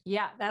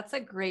 Yeah, that's a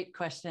great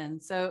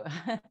question. So,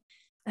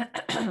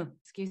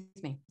 excuse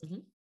me.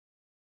 Mhm.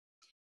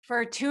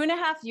 For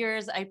 2.5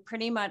 years, I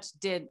pretty much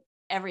did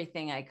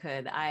everything I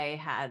could. I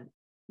had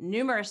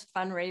numerous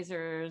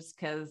fundraisers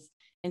because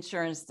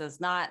insurance does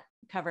not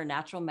cover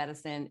natural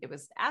medicine. It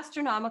was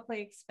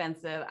astronomically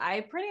expensive.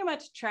 I pretty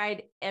much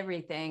tried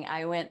everything.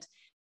 I went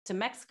to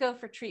Mexico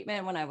for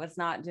treatment when I was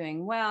not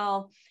doing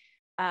well.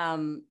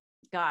 Um,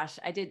 Gosh,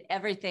 I did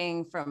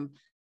everything from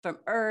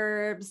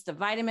herbs to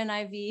vitamin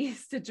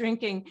IVs to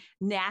drinking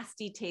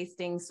nasty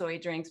tasting soy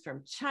drinks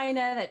from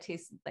China that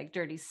tasted like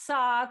dirty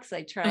socks.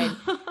 I tried,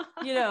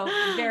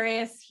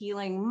 various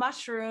healing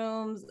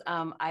mushrooms.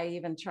 I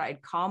even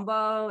tried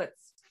combo.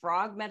 It's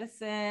frog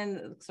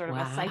medicine, sort of a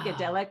Wow.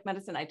 psychedelic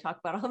medicine. I talk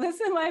about all this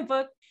in my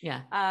book.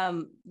 Yeah.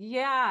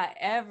 Yeah,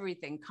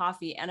 everything,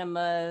 coffee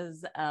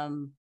enemas,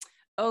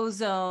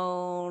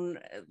 ozone,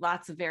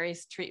 lots of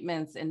various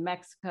treatments in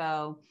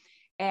Mexico.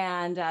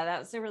 And that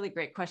was a really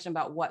great question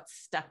about what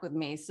stuck with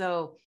me.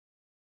 So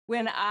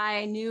when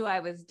I knew I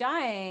was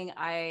dying,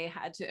 I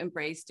had to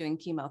embrace doing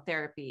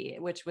chemotherapy,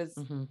 which was,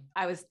 Mm-hmm.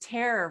 I was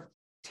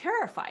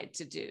terrified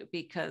to do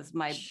because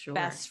my Sure.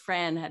 best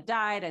friend had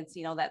died and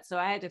seen all that. So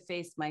I had to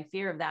face my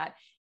fear of that.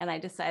 And I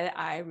decided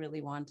I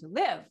really wanted to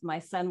live. My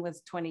son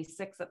was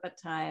 26 at the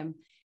time.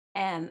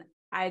 And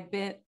I'd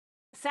been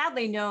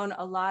sadly known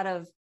a lot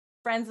of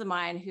friends of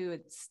mine who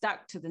had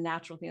stuck to the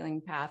natural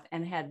healing path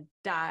and had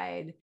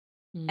died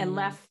and Mm.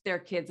 left their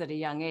kids at a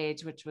young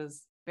age, which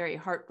was very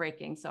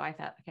heartbreaking. So I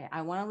thought, okay,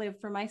 I want to live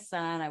for my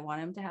son. I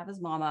want him to have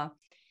his mama.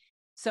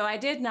 So I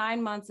did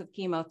 9 months of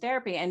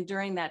chemotherapy. And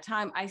during that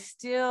time, I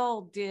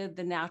still did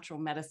the natural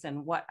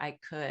medicine, what I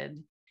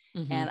could.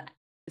 Mm-hmm. And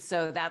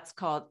so that's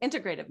called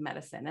integrative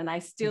medicine. And I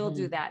still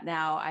do Mm-hmm. that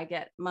now. I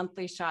get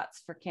monthly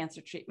shots for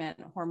cancer treatment,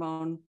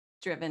 hormone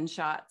driven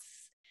shots,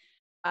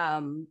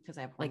 because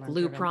I have Like hormone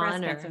driven breast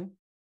Lupron cancer.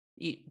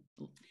 you,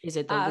 is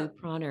it the Uh,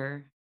 Lupron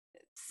or?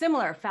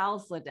 Similar,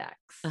 Falslodex.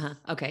 Uh-huh.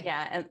 Okay.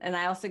 Yeah. And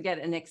I also get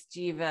an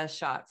Exgeva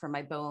shot for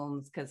my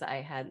bones because I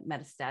had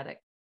metastatic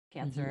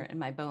cancer Mm-hmm. in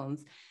my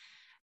bones.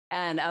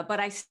 And, but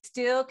I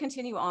still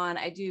continue on.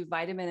 I do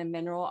vitamin and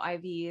mineral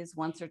IVs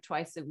once or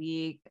twice a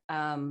week.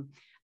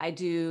 I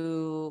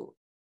do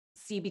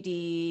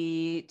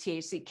CBD,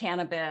 THC,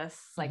 cannabis,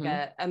 like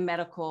Mm-hmm. a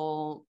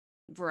medical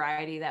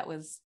variety that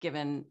was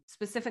given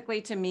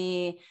specifically to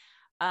me.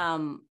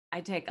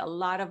 I take a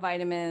lot of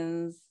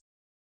vitamins.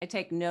 I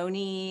take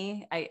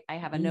noni. I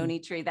have a Mm. noni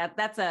tree.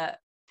 That's a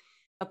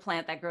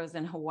plant that grows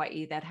in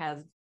Hawaii that has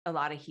a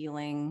lot of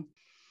healing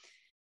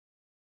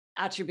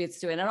attributes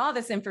to it. And all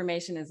this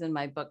information is in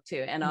my book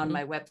too. And on Mm-hmm.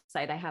 my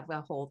website, I have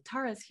a whole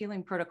Tara's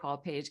healing protocol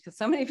page because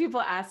so many people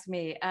ask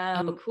me,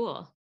 Oh,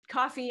 cool.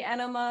 coffee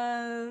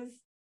enemas.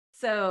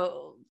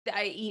 So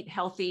I eat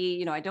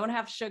healthy, I don't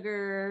have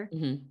sugar.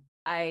 Mm-hmm.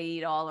 I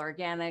eat all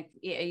organic,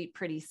 I eat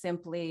pretty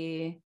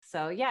simply.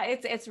 So yeah,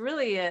 it's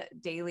really a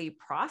daily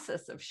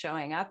process of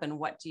showing up and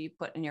what do you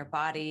put in your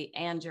body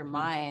and your Mm-hmm.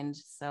 mind.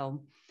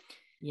 So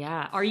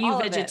Yeah. Are you all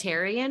of it.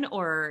 vegetarian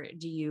or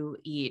do you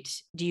eat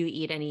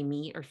any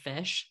meat or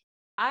fish?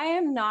 I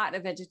am not a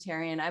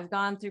vegetarian. I've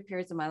gone through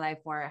periods of my life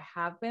where I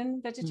have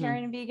been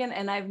vegetarian Mm-hmm. and vegan,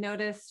 and I've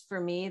noticed for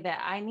me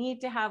that I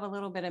need to have a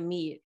little bit of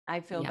meat. I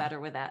feel Yeah. better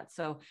with that.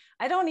 So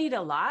I don't eat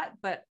a lot,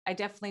 but I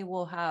definitely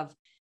will have,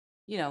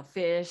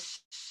 fish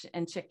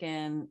and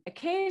chicken,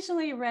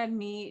 occasionally red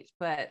meat,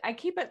 but I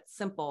keep it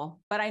simple.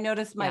 But I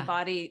notice my Yeah.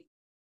 body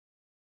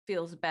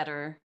feels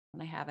better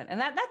when I have it. And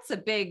that's a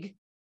big,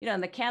 in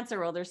the cancer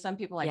world, there's some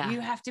people like, Yeah. you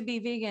have to be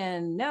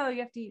vegan. No,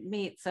 you have to eat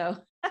meat. So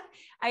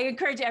I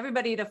encourage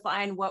everybody to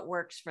find what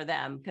works for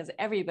them because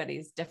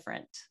everybody's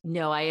different.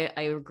 No, I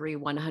agree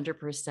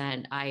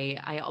 100%.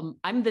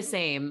 I'm the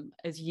same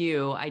as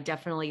you. I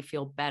definitely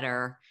feel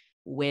better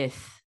with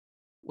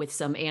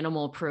some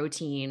animal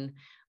protein,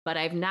 but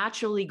I've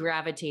naturally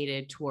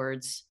gravitated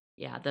towards,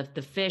 yeah,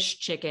 the fish,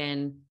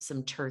 chicken,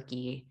 some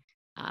turkey,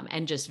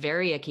 and just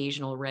very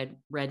occasional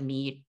red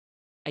meat.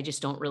 I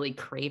just don't really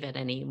crave it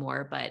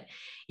anymore. But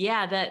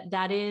yeah,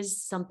 that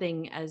is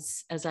something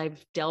as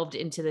I've delved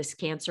into this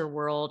cancer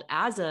world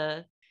as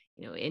a,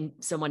 in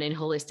someone in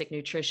holistic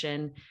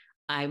nutrition.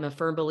 I'm a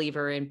firm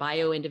believer in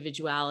bio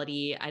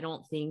individuality. I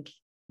don't think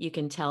you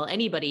can tell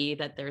anybody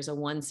that there's a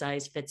one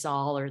size fits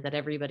all or that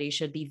everybody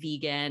should be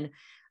vegan.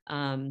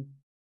 Um,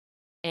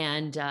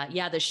 and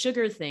yeah, the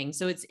sugar thing.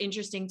 So it's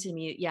interesting to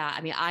me. Yeah,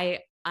 I mean,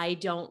 I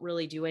don't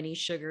really do any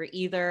sugar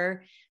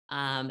either.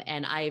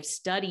 And I've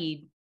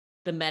studied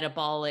the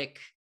metabolic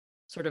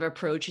sort of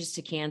approaches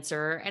to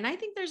cancer. And I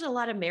think there's a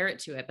lot of merit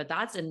to it, but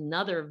that's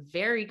another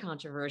very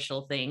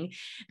controversial thing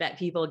that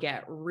people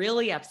get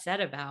really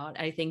upset about.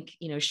 I think,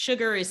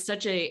 sugar is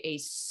such a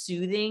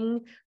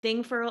soothing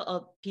thing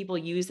for people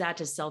use that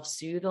to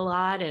self-soothe a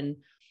lot. And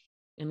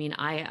I mean,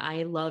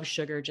 I love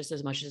sugar just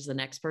as much as the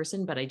next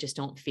person, but I just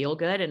don't feel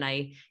good. And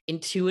I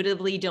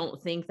intuitively don't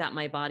think that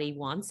my body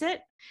wants it.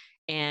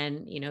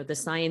 And, the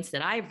science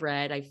that I've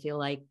read, I feel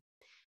like,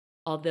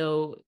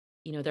 although,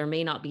 there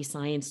may not be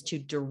science to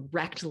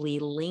directly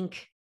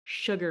link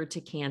sugar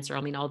to cancer.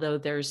 I mean, although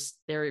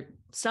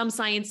some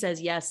science says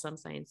yes, some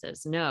science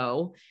says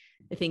no.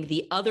 I think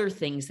the other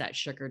things that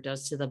sugar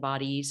does to the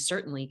body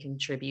certainly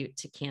contribute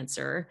to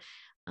cancer.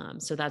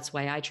 So that's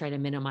why I try to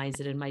minimize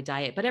it in my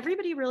diet. But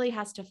everybody really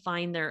has to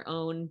find their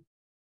own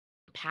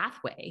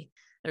pathway.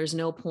 There's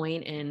no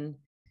point in,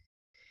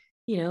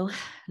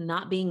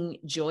 not being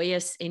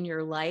joyous in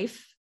your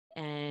life.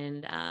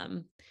 And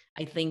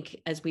I think,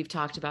 as we've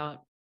talked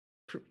about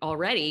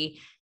already,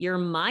 your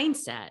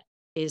mindset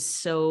is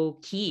so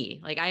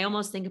key. Like, I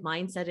almost think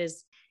mindset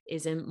is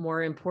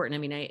more important. I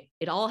mean,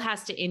 it all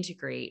has to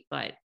integrate,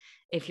 but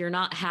if you're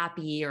not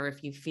happy or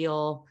if you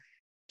feel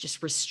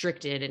just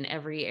restricted in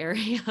every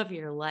area of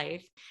your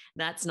life,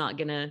 that's not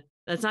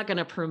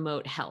gonna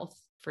promote health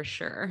for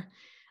sure.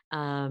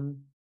 Um,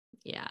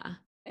 yeah.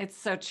 It's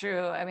so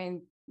true. I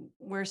mean,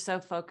 we're so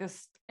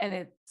focused, and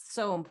it's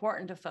so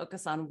important to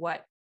focus on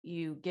what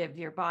you give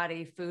your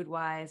body food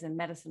wise and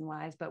medicine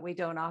wise, but we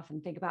don't often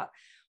think about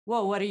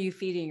well, what are you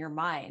feeding your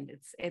mind?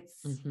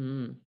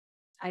 Mm-hmm.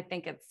 I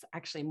think it's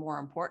actually more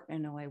important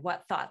in a way.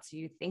 What thoughts are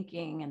you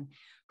thinking, and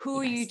who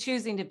are you Yes.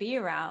 choosing to be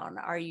around?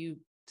 Are you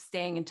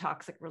staying in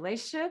toxic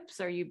relationships?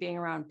 Are you being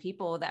around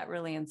people that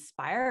really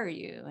inspire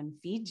you and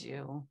feed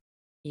you?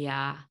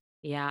 Yeah.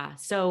 Yeah.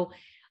 So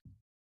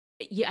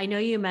yeah, I know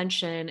you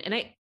mentioned,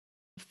 and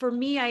for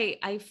me,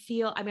 I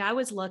feel, I mean, I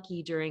was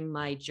lucky during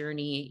my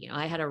journey.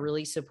 I had a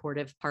really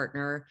supportive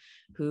partner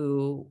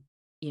who,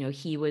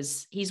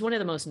 he's one of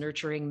the most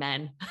nurturing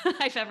men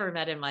I've ever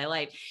met in my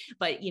life.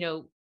 But,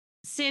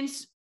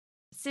 since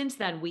since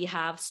then we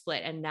have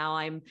split, and now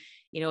I'm,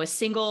 a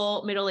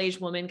single middle-aged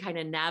woman kind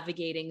of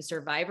navigating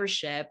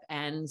survivorship.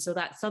 And so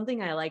that's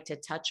something I like to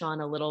touch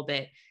on a little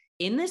bit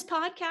in this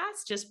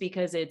podcast, just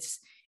because it's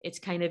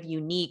kind of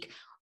unique.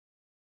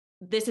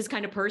 This is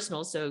kind of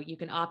personal, so you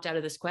can opt out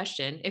of this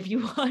question if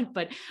you want.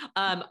 But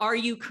are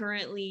you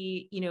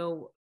currently,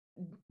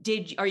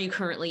 are you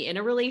currently in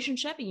a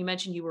relationship? And you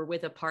mentioned you were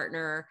with a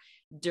partner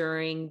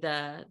during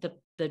the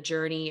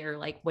journey, or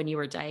like when you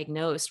were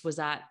diagnosed.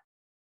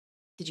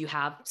 Did you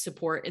have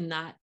support in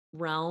that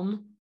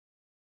realm?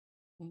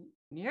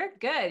 You're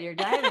good. You're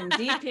diving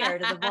deep here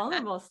to the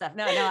vulnerable stuff.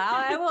 No,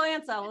 I will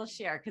answer. I will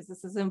share because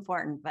this is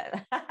important. But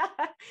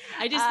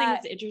I just think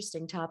it's an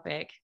interesting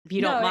topic, if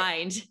you don't no,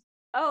 mind.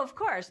 oh, of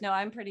course. No,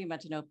 I'm pretty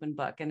much an open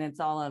book, and it's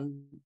all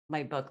in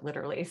my book,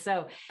 literally.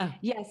 So, Oh.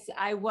 yes,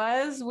 I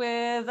was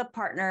with a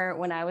partner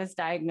when I was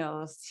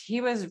diagnosed. He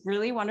was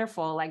really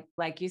wonderful.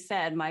 Like you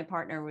said, my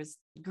partner was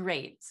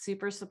great,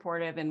 super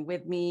supportive, and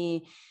with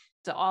me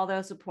to all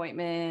those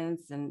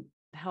appointments and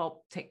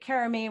helped take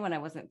care of me when I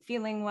wasn't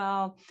feeling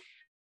well.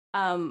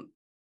 Um,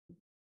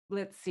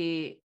 let's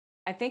see.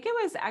 I think it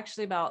was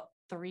actually about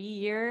 3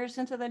 years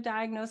into the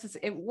diagnosis.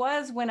 It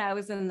was when I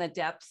was in the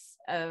depths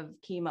of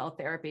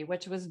chemotherapy,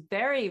 which was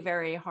very,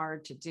 very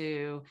hard to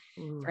do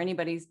for Ooh.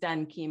 anybody who's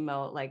done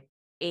chemo, like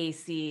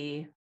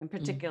AC in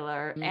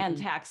particular and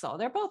Mm-hmm. Taxol.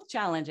 They're both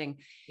challenging.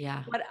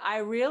 Yeah. But I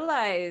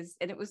realized,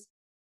 and it was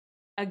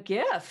a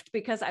gift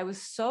because I was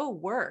so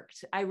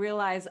worked. I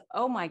realized,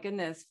 oh my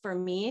goodness, for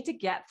me to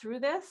get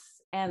through this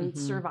and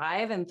Mm-hmm.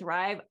 survive and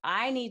thrive,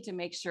 I need to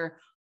make sure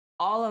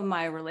all of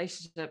my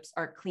relationships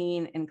are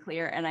clean and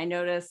clear. And I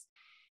noticed,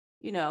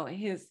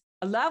 he's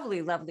a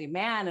lovely, lovely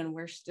man, and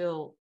we're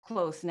still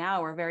close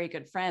now. We're very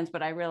good friends,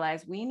 but I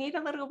realized we need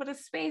a little bit of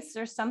space.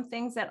 There's some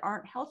things that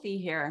aren't healthy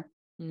here.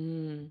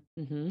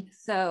 Mm-hmm.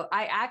 So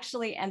I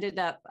actually ended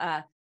up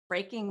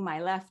breaking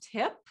my left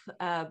hip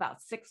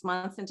about 6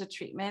 months into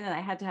treatment, and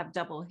I had to have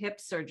double hip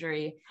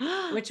surgery,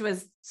 which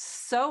was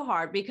so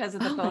hard because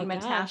of the Oh my bone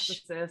gosh.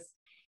 metastasis.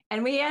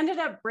 And we ended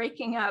up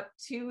breaking up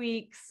 2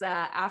 weeks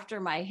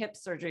after my hip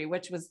surgery,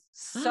 which was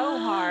so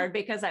hard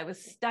because I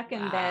was stuck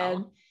in bed.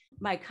 Wow.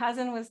 My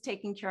cousin was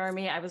taking care of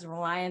me. I was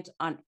reliant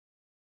on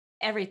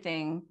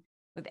everything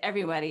with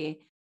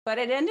everybody, but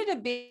it ended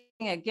up being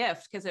a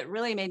gift because it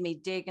really made me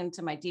dig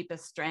into my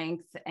deepest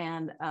strengths.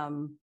 And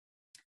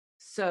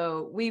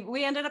so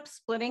we ended up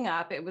splitting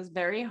up. It was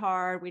very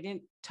hard. We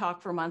didn't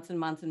talk for months and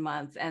months and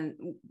months, and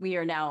we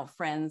are now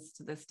friends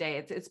to this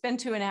day. It's been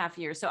 2.5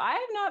 years. So I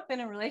have not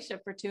been in a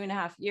relationship for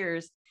 2.5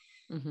 years,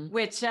 Mm-hmm.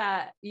 which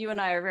you and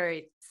I are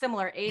very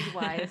similar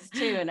age-wise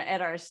too. And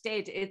at our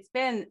stage, it's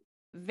been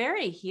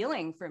very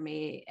healing for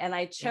me. And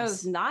I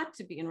chose Yes. not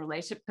to be in a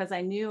relationship because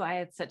I knew I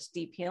had such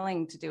deep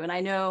healing to do. And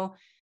I know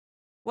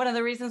one of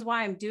the reasons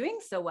why I'm doing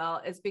so well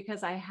is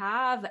because I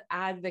have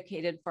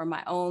advocated for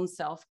my own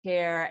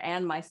self-care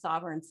and my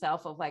sovereign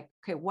self of like,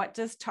 okay, what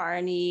does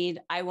Tara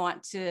need? I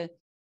want to,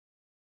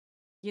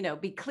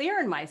 be clear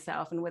in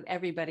myself and with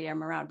everybody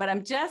I'm around. But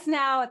I'm just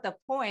now at the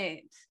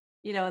point,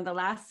 in the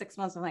last 6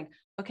 months, I'm like,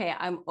 okay,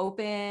 I'm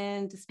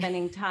open to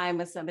spending time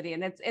with somebody.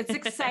 And it's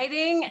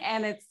exciting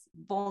and it's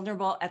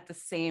vulnerable at the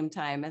same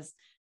time, as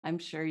I'm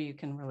sure you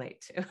can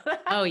relate to.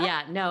 Oh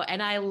yeah, no.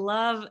 And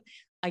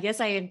I guess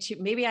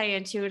maybe I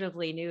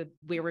intuitively knew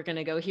we were going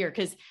to go here,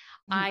 because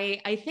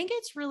I think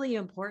it's really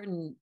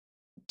important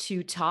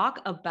to talk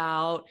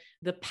about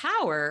the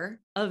power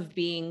of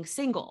being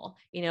single.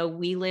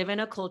 We live in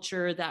a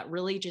culture that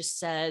really just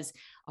says,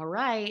 all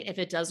right, if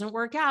it doesn't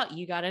work out,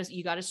 you got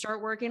to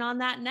start working on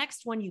that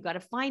next one. You got to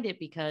find it,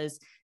 because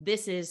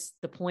this is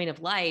the point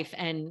of life.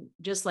 And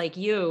just like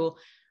it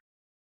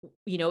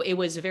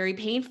was very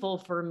painful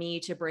for me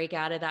to break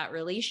out of that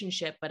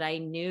relationship, but I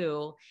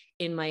knew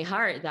in my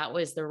heart that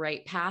was the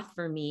right path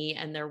for me.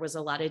 And there was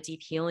a lot of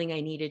deep healing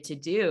I needed to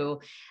do.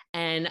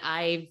 And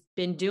I've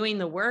been doing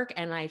the work,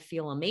 and I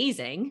feel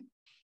amazing.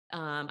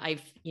 I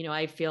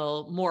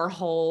feel more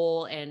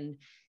whole and,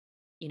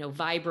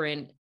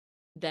 vibrant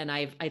than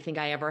I think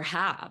I ever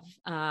have,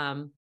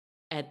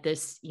 at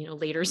this,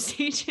 later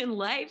stage in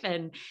life.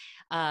 And,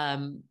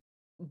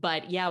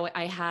 but yeah,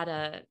 I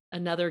had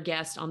another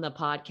guest on the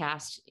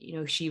podcast.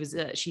 She's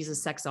a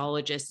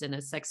sexologist and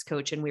a sex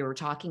coach, and we were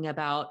talking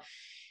about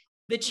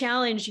the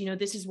challenge.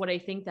 This is what I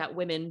think, that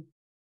women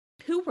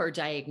who were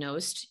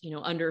diagnosed,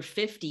 under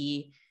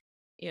 50,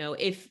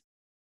 if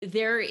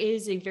there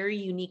is a very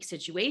unique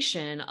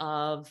situation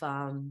of,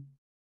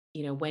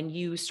 when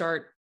you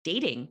start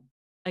dating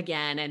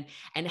again,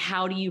 and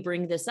how do you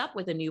bring this up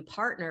with a new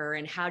partner,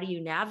 and how do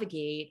you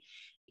navigate,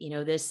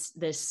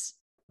 this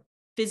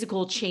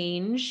physical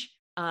change?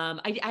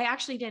 I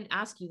actually didn't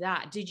ask you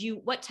that.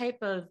 What type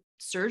of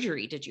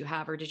surgery did you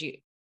have, or did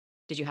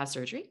you have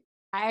surgery?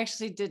 I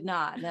actually did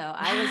not. No,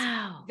 I was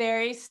Wow.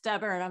 very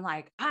stubborn. I'm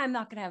like, I'm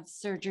not going to have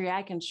surgery.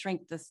 I can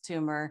shrink this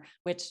tumor,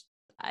 which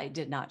I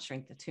did not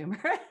shrink the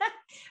tumor.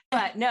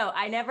 But no,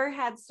 I never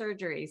had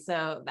surgery.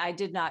 So I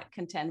did not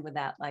contend with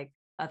that like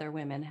other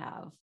women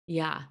have.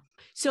 Yeah.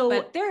 So,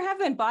 But there have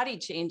been body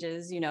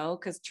changes,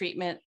 because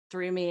treatment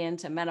threw me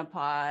into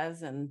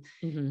menopause and,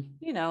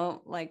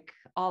 mhm, like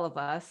all of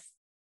us,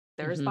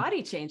 there's mhm.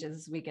 body changes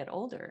as we get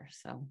older.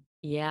 So,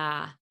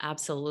 Yeah,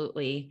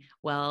 absolutely.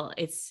 Well,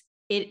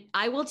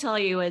 I will tell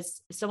you,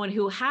 as someone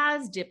who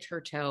has dipped her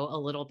toe a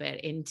little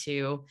bit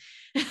into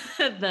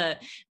the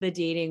the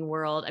dating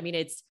world. I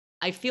mean,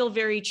 I feel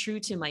very true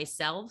to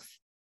myself.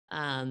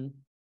 Um,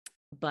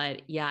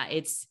 but yeah,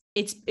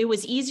 it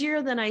was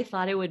easier than I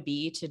thought it would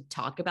be to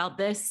talk about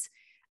this.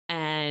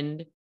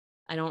 And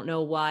I don't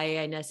know why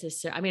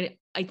I mean,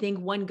 I think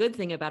one good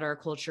thing about our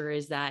culture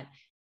is that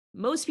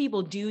most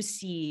people do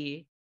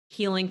see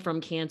healing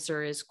from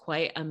cancer as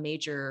quite a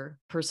major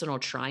personal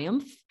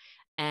triumph.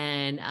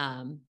 And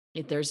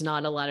there's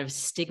not a lot of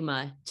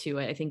stigma to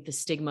it. I think the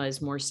stigma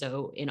is more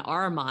so in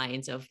our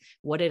minds of,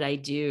 what did I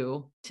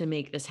do to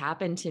make this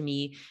happen to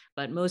me?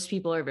 But most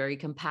people are very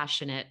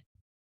compassionate.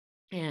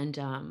 And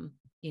I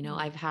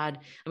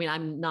mean,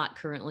 I'm not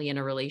currently in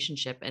a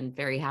relationship and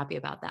very happy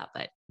about that,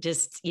 but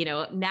just,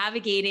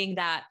 navigating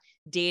that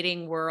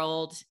dating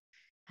world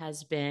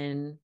has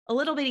been a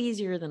little bit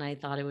easier than I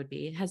thought it would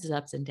be. It has its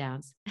ups and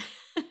downs.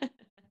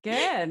 good.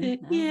 I'm happy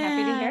to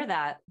Yeah. hear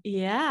that. You're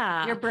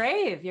Yeah.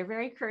 brave. You're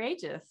very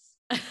courageous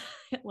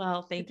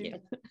Well, to thank do you.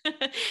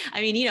 that.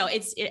 I mean,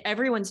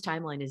 everyone's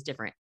timeline is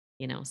different,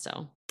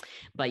 so,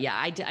 but yeah,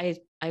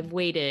 I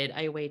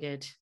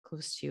waited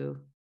close to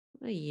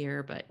a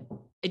year, but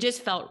it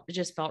just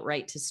felt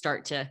right to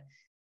start to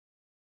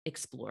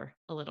explore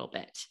a little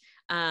bit.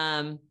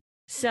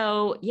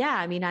 So yeah,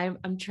 I mean,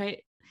 I'm trying,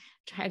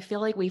 I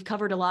feel like we've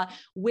covered a lot.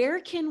 Where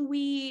can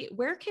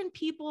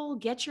people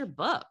get your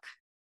book?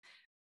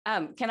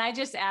 Can I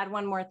just add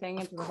one more thing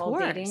Of into the whole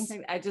dating course.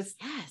 thing? I just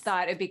Yes.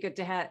 thought it'd be good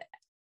to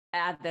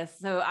add this.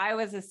 So I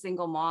was a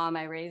single mom.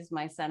 I raised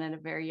my son at a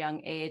very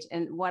young age.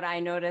 And what I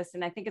noticed,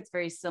 and I think it's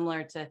very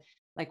similar to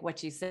like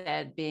what you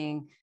said,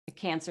 being a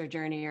cancer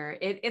journey, or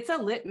it's a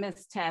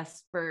litmus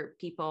test for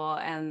people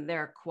and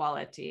their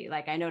quality.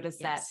 Like I noticed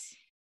that Yes.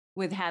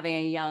 with having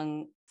a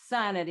young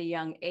son at a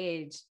young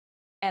age,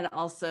 and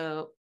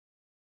also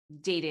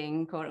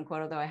dating, quote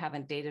unquote, although I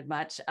haven't dated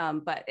much,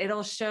 but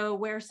it'll show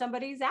where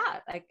somebody's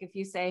at. Like if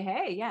you say,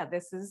 hey, yeah,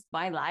 this is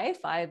my life.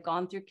 I've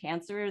gone through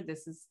cancer.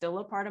 This is still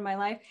a part of my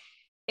life.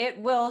 It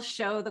will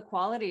show the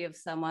quality of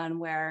someone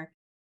where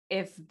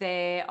if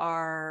they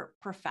are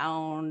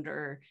profound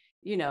or,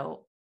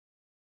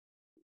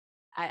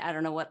 I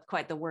don't know what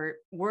quite the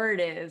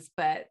word is,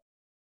 but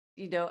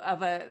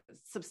of a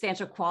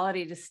substantial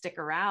quality to stick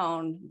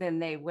around, then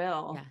they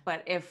will. Yeah.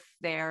 But if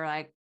they're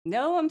like,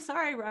 no, I'm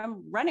sorry,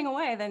 I'm running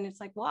away, then it's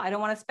like, well, I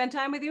don't want to spend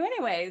time with you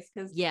anyways,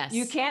 because you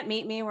Yes. can't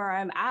meet me where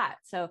I'm at.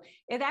 So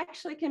it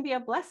actually can be a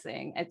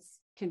blessing. It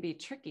can be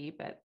tricky,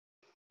 but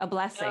a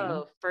blessing.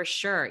 Oh, for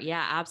sure.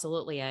 Yeah,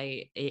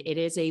 absolutely. It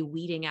is a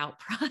weeding out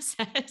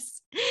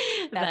process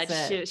That's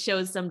that it.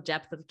 shows some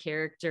depth of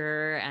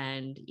character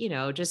and,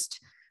 just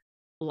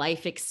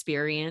life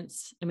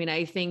experience. I mean,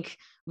 I think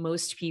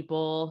most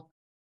people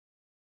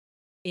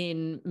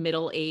in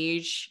middle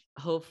age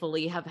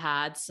hopefully have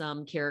had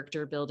some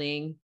character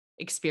building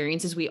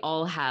experiences. We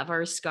all have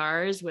our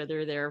scars,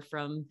 whether they're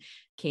from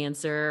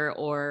cancer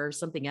or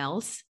something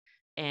else.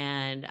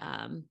 And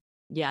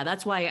yeah,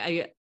 that's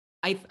why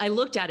I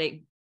looked at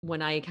it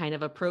when I kind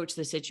of approached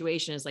the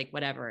situation as like,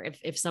 whatever,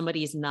 if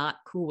somebody's not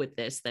cool with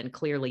this, then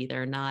clearly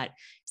they're not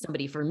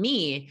somebody for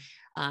me.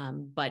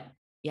 But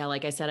yeah,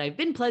 like I said, I've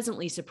been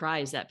pleasantly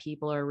surprised that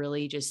people are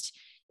really just,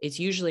 it's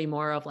usually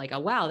more of like, oh,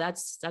 wow,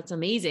 that's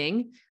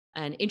amazing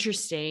and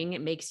interesting.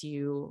 It makes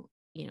you,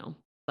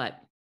 but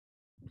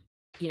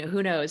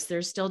who knows?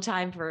 There's still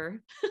time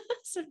for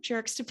some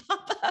jerks to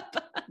pop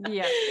up.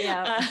 Yeah.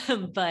 Yeah.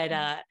 But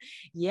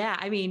yeah,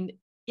 I mean,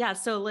 yeah.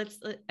 So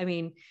I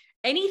mean,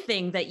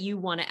 anything that you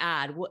want to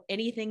add,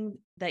 anything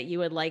that you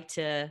would like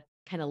to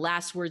kind of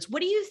last words.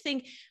 What do you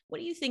think? What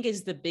do you think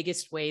is the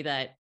biggest way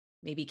that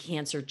maybe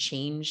cancer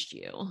changed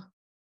you?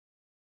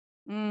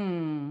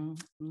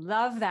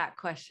 Love that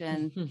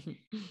question.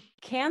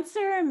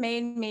 Cancer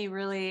made me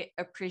really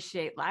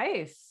appreciate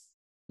life.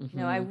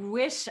 I Hmm.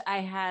 wish I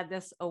had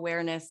this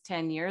awareness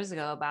 10 years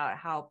ago about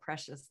how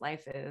precious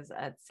life is.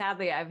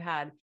 Sadly, I've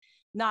had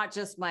not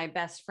just my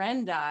best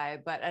friend die,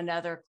 but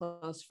another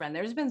close friend.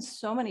 There's been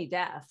so many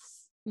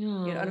deaths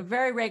on a Oh,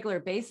 very regular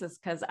basis,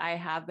 because I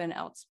have been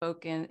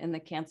outspoken in the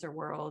cancer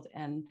world.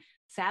 And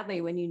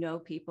sadly, when you know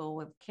people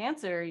with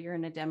cancer, you're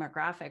in a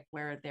demographic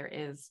where there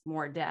is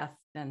more death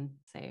than,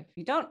 say, if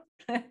you don't,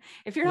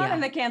 if you're not in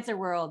yeah. the cancer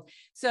world.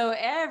 So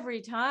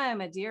every time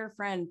a dear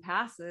friend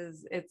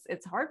passes,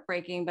 it's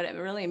heartbreaking, but it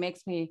really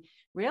makes me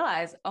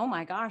realize, oh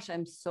my gosh,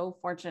 I'm so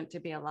fortunate to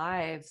be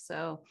alive.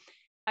 So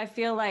I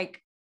feel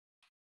like,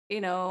 you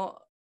know,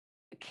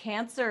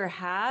 cancer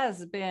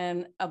has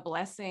been a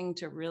blessing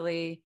to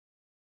really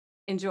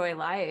enjoy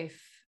life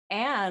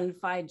and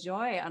find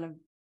joy on a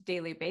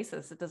daily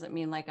basis. It doesn't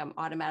mean like I'm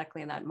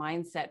automatically in that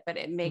mindset, but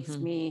it makes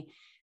Hmm. me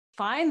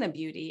find the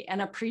beauty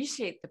and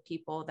appreciate the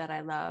people that I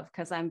love,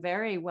 because I'm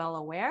very well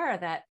aware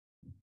that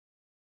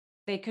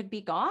they could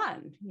be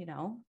gone, in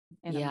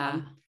a Yeah.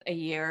 month, a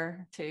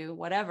year, to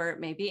whatever it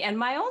may be. And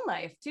my own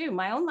life too.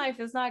 My own life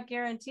is not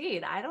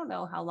guaranteed. I don't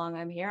know how long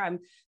I'm here. I'm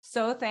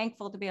so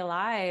thankful to be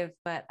alive,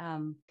 but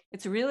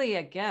it's really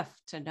a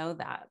gift to know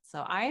that.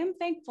 So I am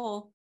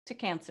thankful to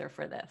cancer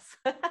for this.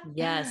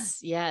 Yes,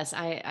 yes.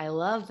 I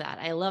love that.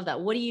 I love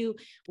that.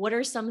 What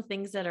are some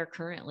things that are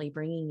currently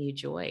bringing you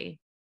joy?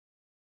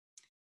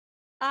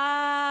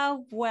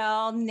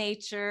 Well,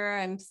 nature.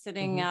 I'm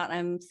sitting Hmm. out,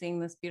 I'm seeing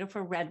this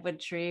beautiful redwood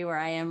tree where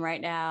I am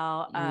right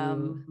now.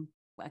 Ooh.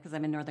 Because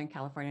I'm in Northern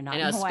California, I not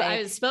in know. Hawaii,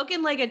 I was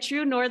spoken like a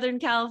true Northern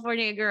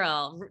California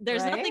girl.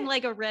 There's nothing right?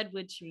 like a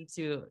redwood tree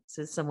to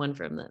someone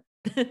from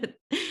the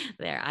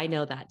there. I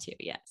know that too.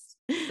 Yes.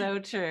 So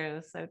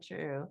true, so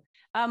true.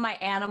 My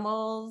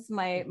animals,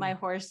 my Mhm.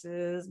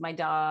 horses, my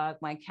dog,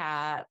 my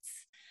cats.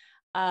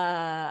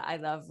 I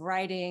love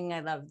writing. I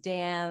love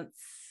dance.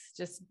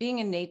 Just being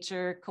in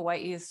nature. Kauai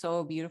is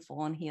so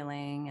beautiful and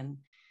healing, and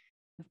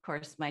of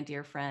course, my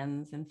dear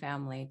friends and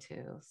family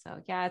too.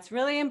 So yeah, it's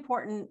really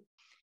important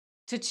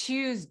to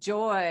choose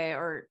joy,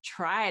 or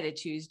try to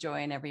choose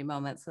joy in every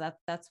moment. So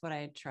that's what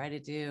I try to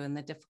do in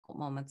the difficult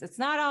moments. It's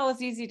not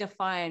always easy to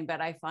find,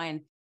 but I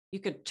find you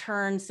could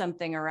turn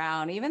something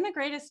around. Even the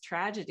greatest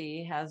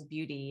tragedy has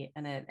beauty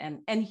in it,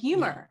 and Yeah.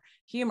 humor.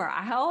 Humor.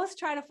 I always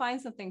try to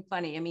find something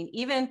funny. I mean,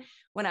 even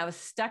when I was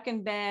stuck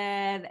in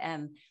bed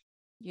and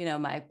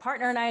my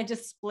partner and I had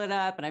just split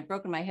up and I'd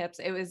broken my hips.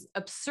 It was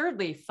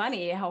absurdly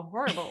funny how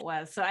horrible it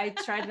was. So I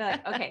tried to be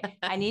like, okay,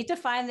 I need to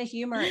find the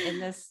humor in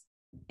this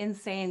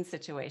insane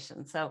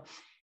situation. So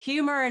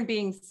humor and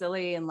being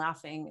silly and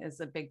laughing is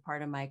a big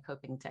part of my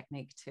coping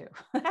technique too.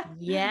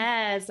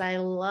 Yes, I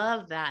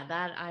love that.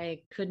 That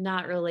I could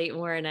not relate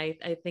more. And I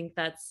think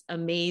that's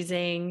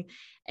amazing.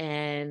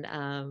 And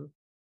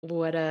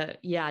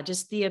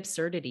just the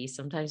absurdity.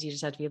 Sometimes you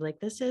just have to be like,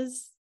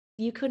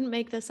 you couldn't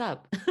make this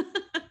up.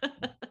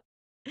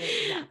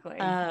 Exactly.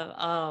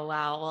 Oh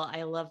wow. Well,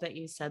 I love that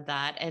you said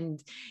that. And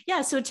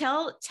yeah, so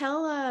tell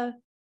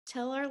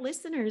our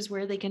listeners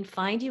where they can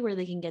find you, where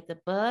they can get the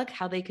book,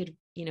 how they could,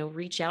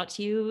 reach out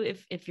to you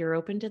if you're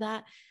open to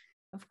that.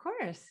 Of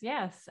course,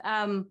 yes.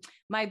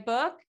 My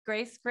book,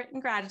 Grace, Grit,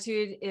 and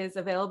Gratitude, is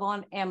available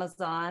on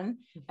Amazon.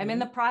 I'm in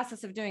the Mhm.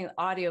 process of doing an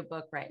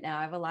audiobook right now.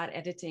 I have a lot of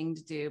editing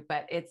to do,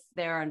 but it's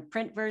there on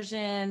print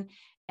version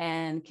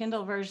and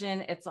Kindle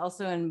version. It's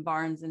also in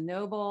Barnes and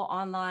Noble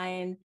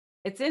online.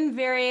 It's in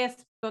various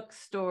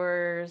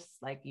bookstores,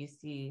 like you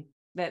see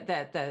that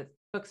the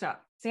bookstore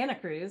Santa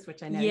Cruz,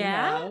 which I know you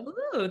Yeah. know.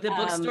 Ooh, the Um,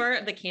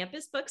 bookstore, the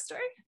campus bookstore.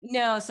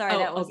 no, sorry, Oh,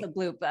 that was okay. the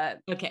blue,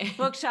 but Okay.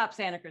 Bookshop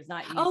Santa Cruz,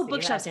 not Oh, UC.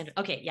 bookshop That's Sandra.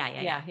 Okay. Yeah,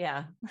 yeah,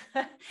 yeah.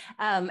 yeah.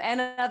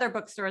 And other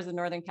bookstores in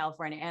Northern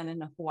California and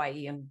in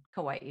Hawaii and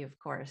Kauai, of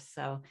course.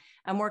 So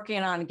I'm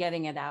working on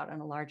getting it out on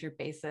a larger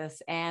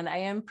basis. And I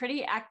am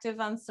pretty active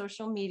on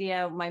social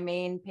media. My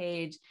main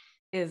page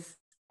is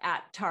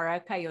at Tara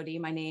Coyote,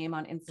 my name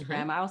on Uh-huh.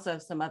 Instagram. I also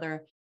have some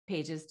other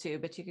pages too,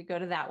 but you could go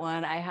to that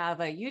one. I have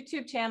a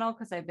YouTube channel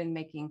because I've been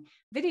making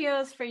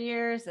videos for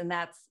years, and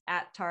that's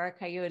at Tara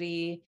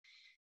Coyote.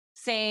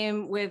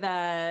 Same with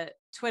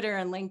Twitter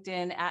and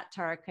LinkedIn at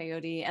Tara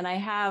Coyote. And I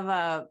have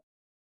a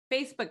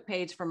Facebook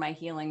page for my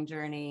healing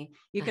journey.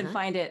 You can Uh-huh.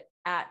 find it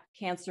at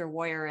Cancer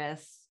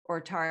Warrioress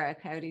or Tara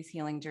Coyote's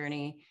Healing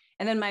Journey.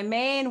 And then my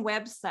main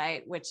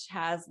website, which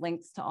has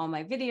links to all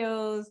my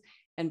videos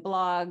and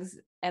blogs,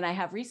 and I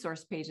have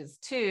resource pages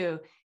too,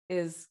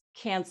 is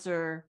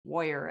Cancer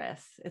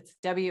Warrioress. It's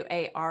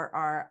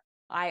WARRIORESS.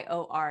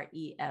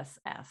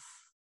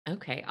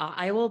 Okay.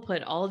 I will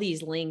put all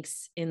these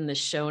links in the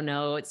show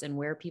notes and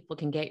where people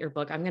can get your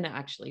book. I'm going to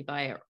actually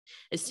buy it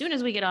as soon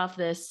as we get off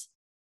this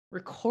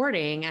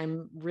recording.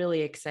 I'm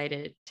really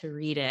excited to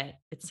read it.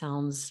 It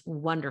sounds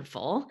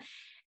wonderful.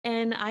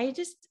 And I'm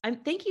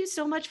thank you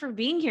so much for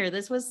being here.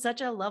 This was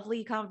such a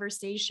lovely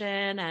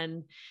conversation,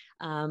 and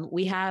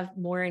we have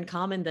more in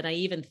common than I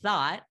even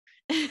thought.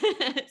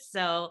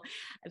 So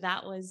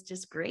that was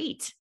just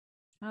great.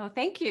 Oh,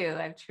 thank you.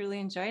 I've truly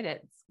enjoyed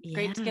it. It's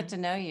great to Yeah, get to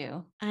know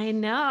you. I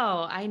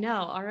know. I know.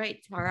 All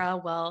right, Tara.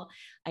 Well,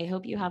 I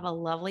hope you have a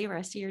lovely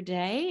rest of your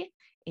day.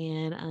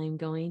 And I'm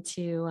going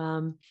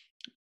to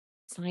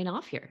sign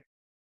off here.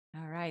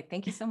 All right.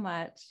 Thank you so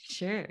much.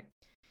 Sure.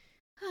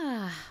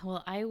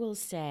 Well, I will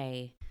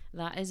say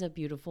that is a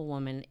beautiful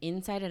woman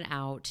inside and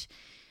out.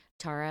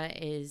 Tara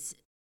is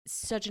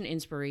such an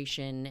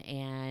inspiration.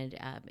 And,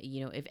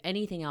 if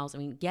anything else, I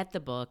mean, get the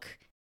book.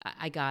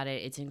 I got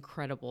it. It's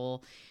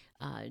incredible.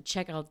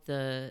 Check out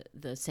the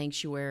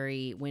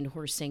sanctuary,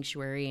 Windhorse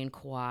Sanctuary in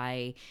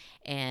Kauai.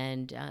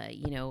 And,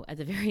 at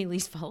the very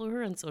least, follow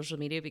her on social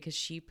media because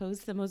she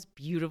posts the most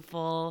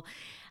beautiful,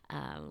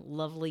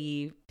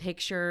 lovely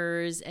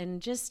pictures.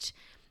 And just,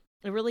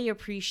 I really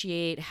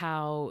appreciate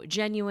how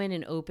genuine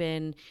and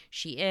open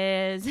she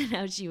is and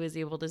how she was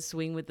able to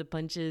swing with the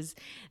punches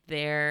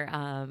there.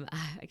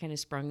 I kind of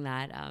sprung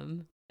that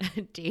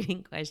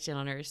dating question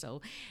on her.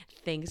 So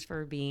thanks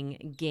for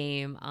being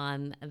game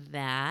on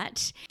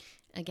that.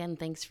 Again,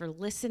 thanks for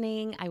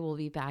listening. I will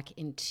be back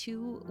in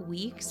 2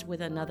 weeks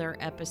with another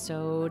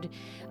episode,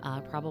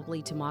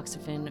 probably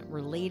tamoxifen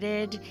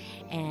related.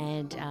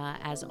 And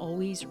as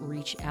always,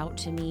 reach out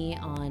to me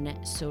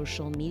on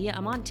social media.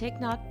 I'm on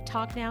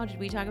TikTok now. Did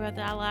we talk about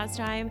that last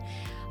time?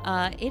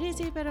 It is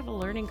a bit of a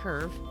learning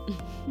curve.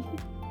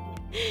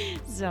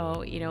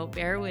 So,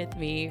 bear with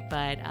me,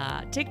 but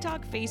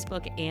TikTok,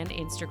 Facebook, and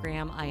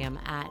Instagram, I am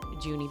at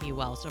Junie Be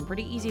Well. So I'm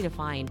pretty easy to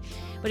find.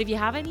 But if you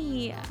have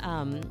any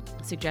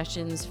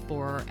suggestions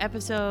for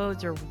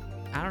episodes, or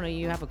I don't know,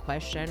 you have a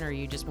question or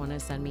you just want to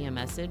send me a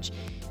message,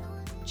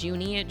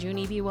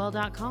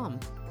 Junie@juniebewell.com.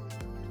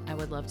 I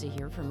would love to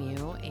hear from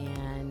you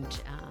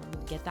and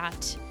get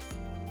that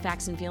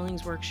Facts and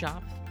Feelings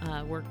workshop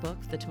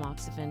workbook, the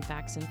Tamoxifen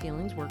Facts and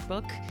Feelings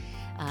workbook.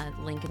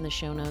 Link in the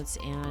show notes,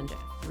 and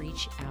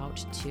reach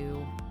out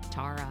to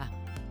Tara.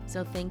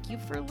 So thank you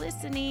for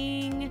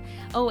listening.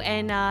 Oh,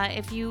 and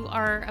if you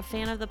are a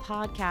fan of the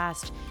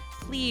podcast,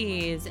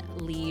 please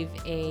leave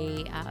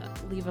a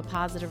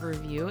positive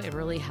review. It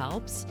really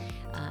helps.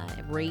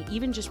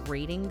 Even just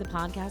rating the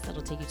podcast,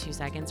 that'll take you 2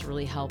 seconds,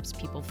 really helps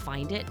people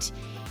find it.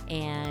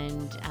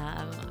 And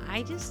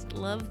I just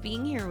love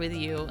being here with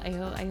you.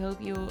 I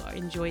hope you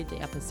enjoyed the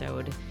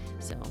episode.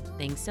 So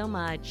thanks so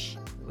much.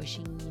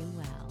 Wishing you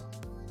well.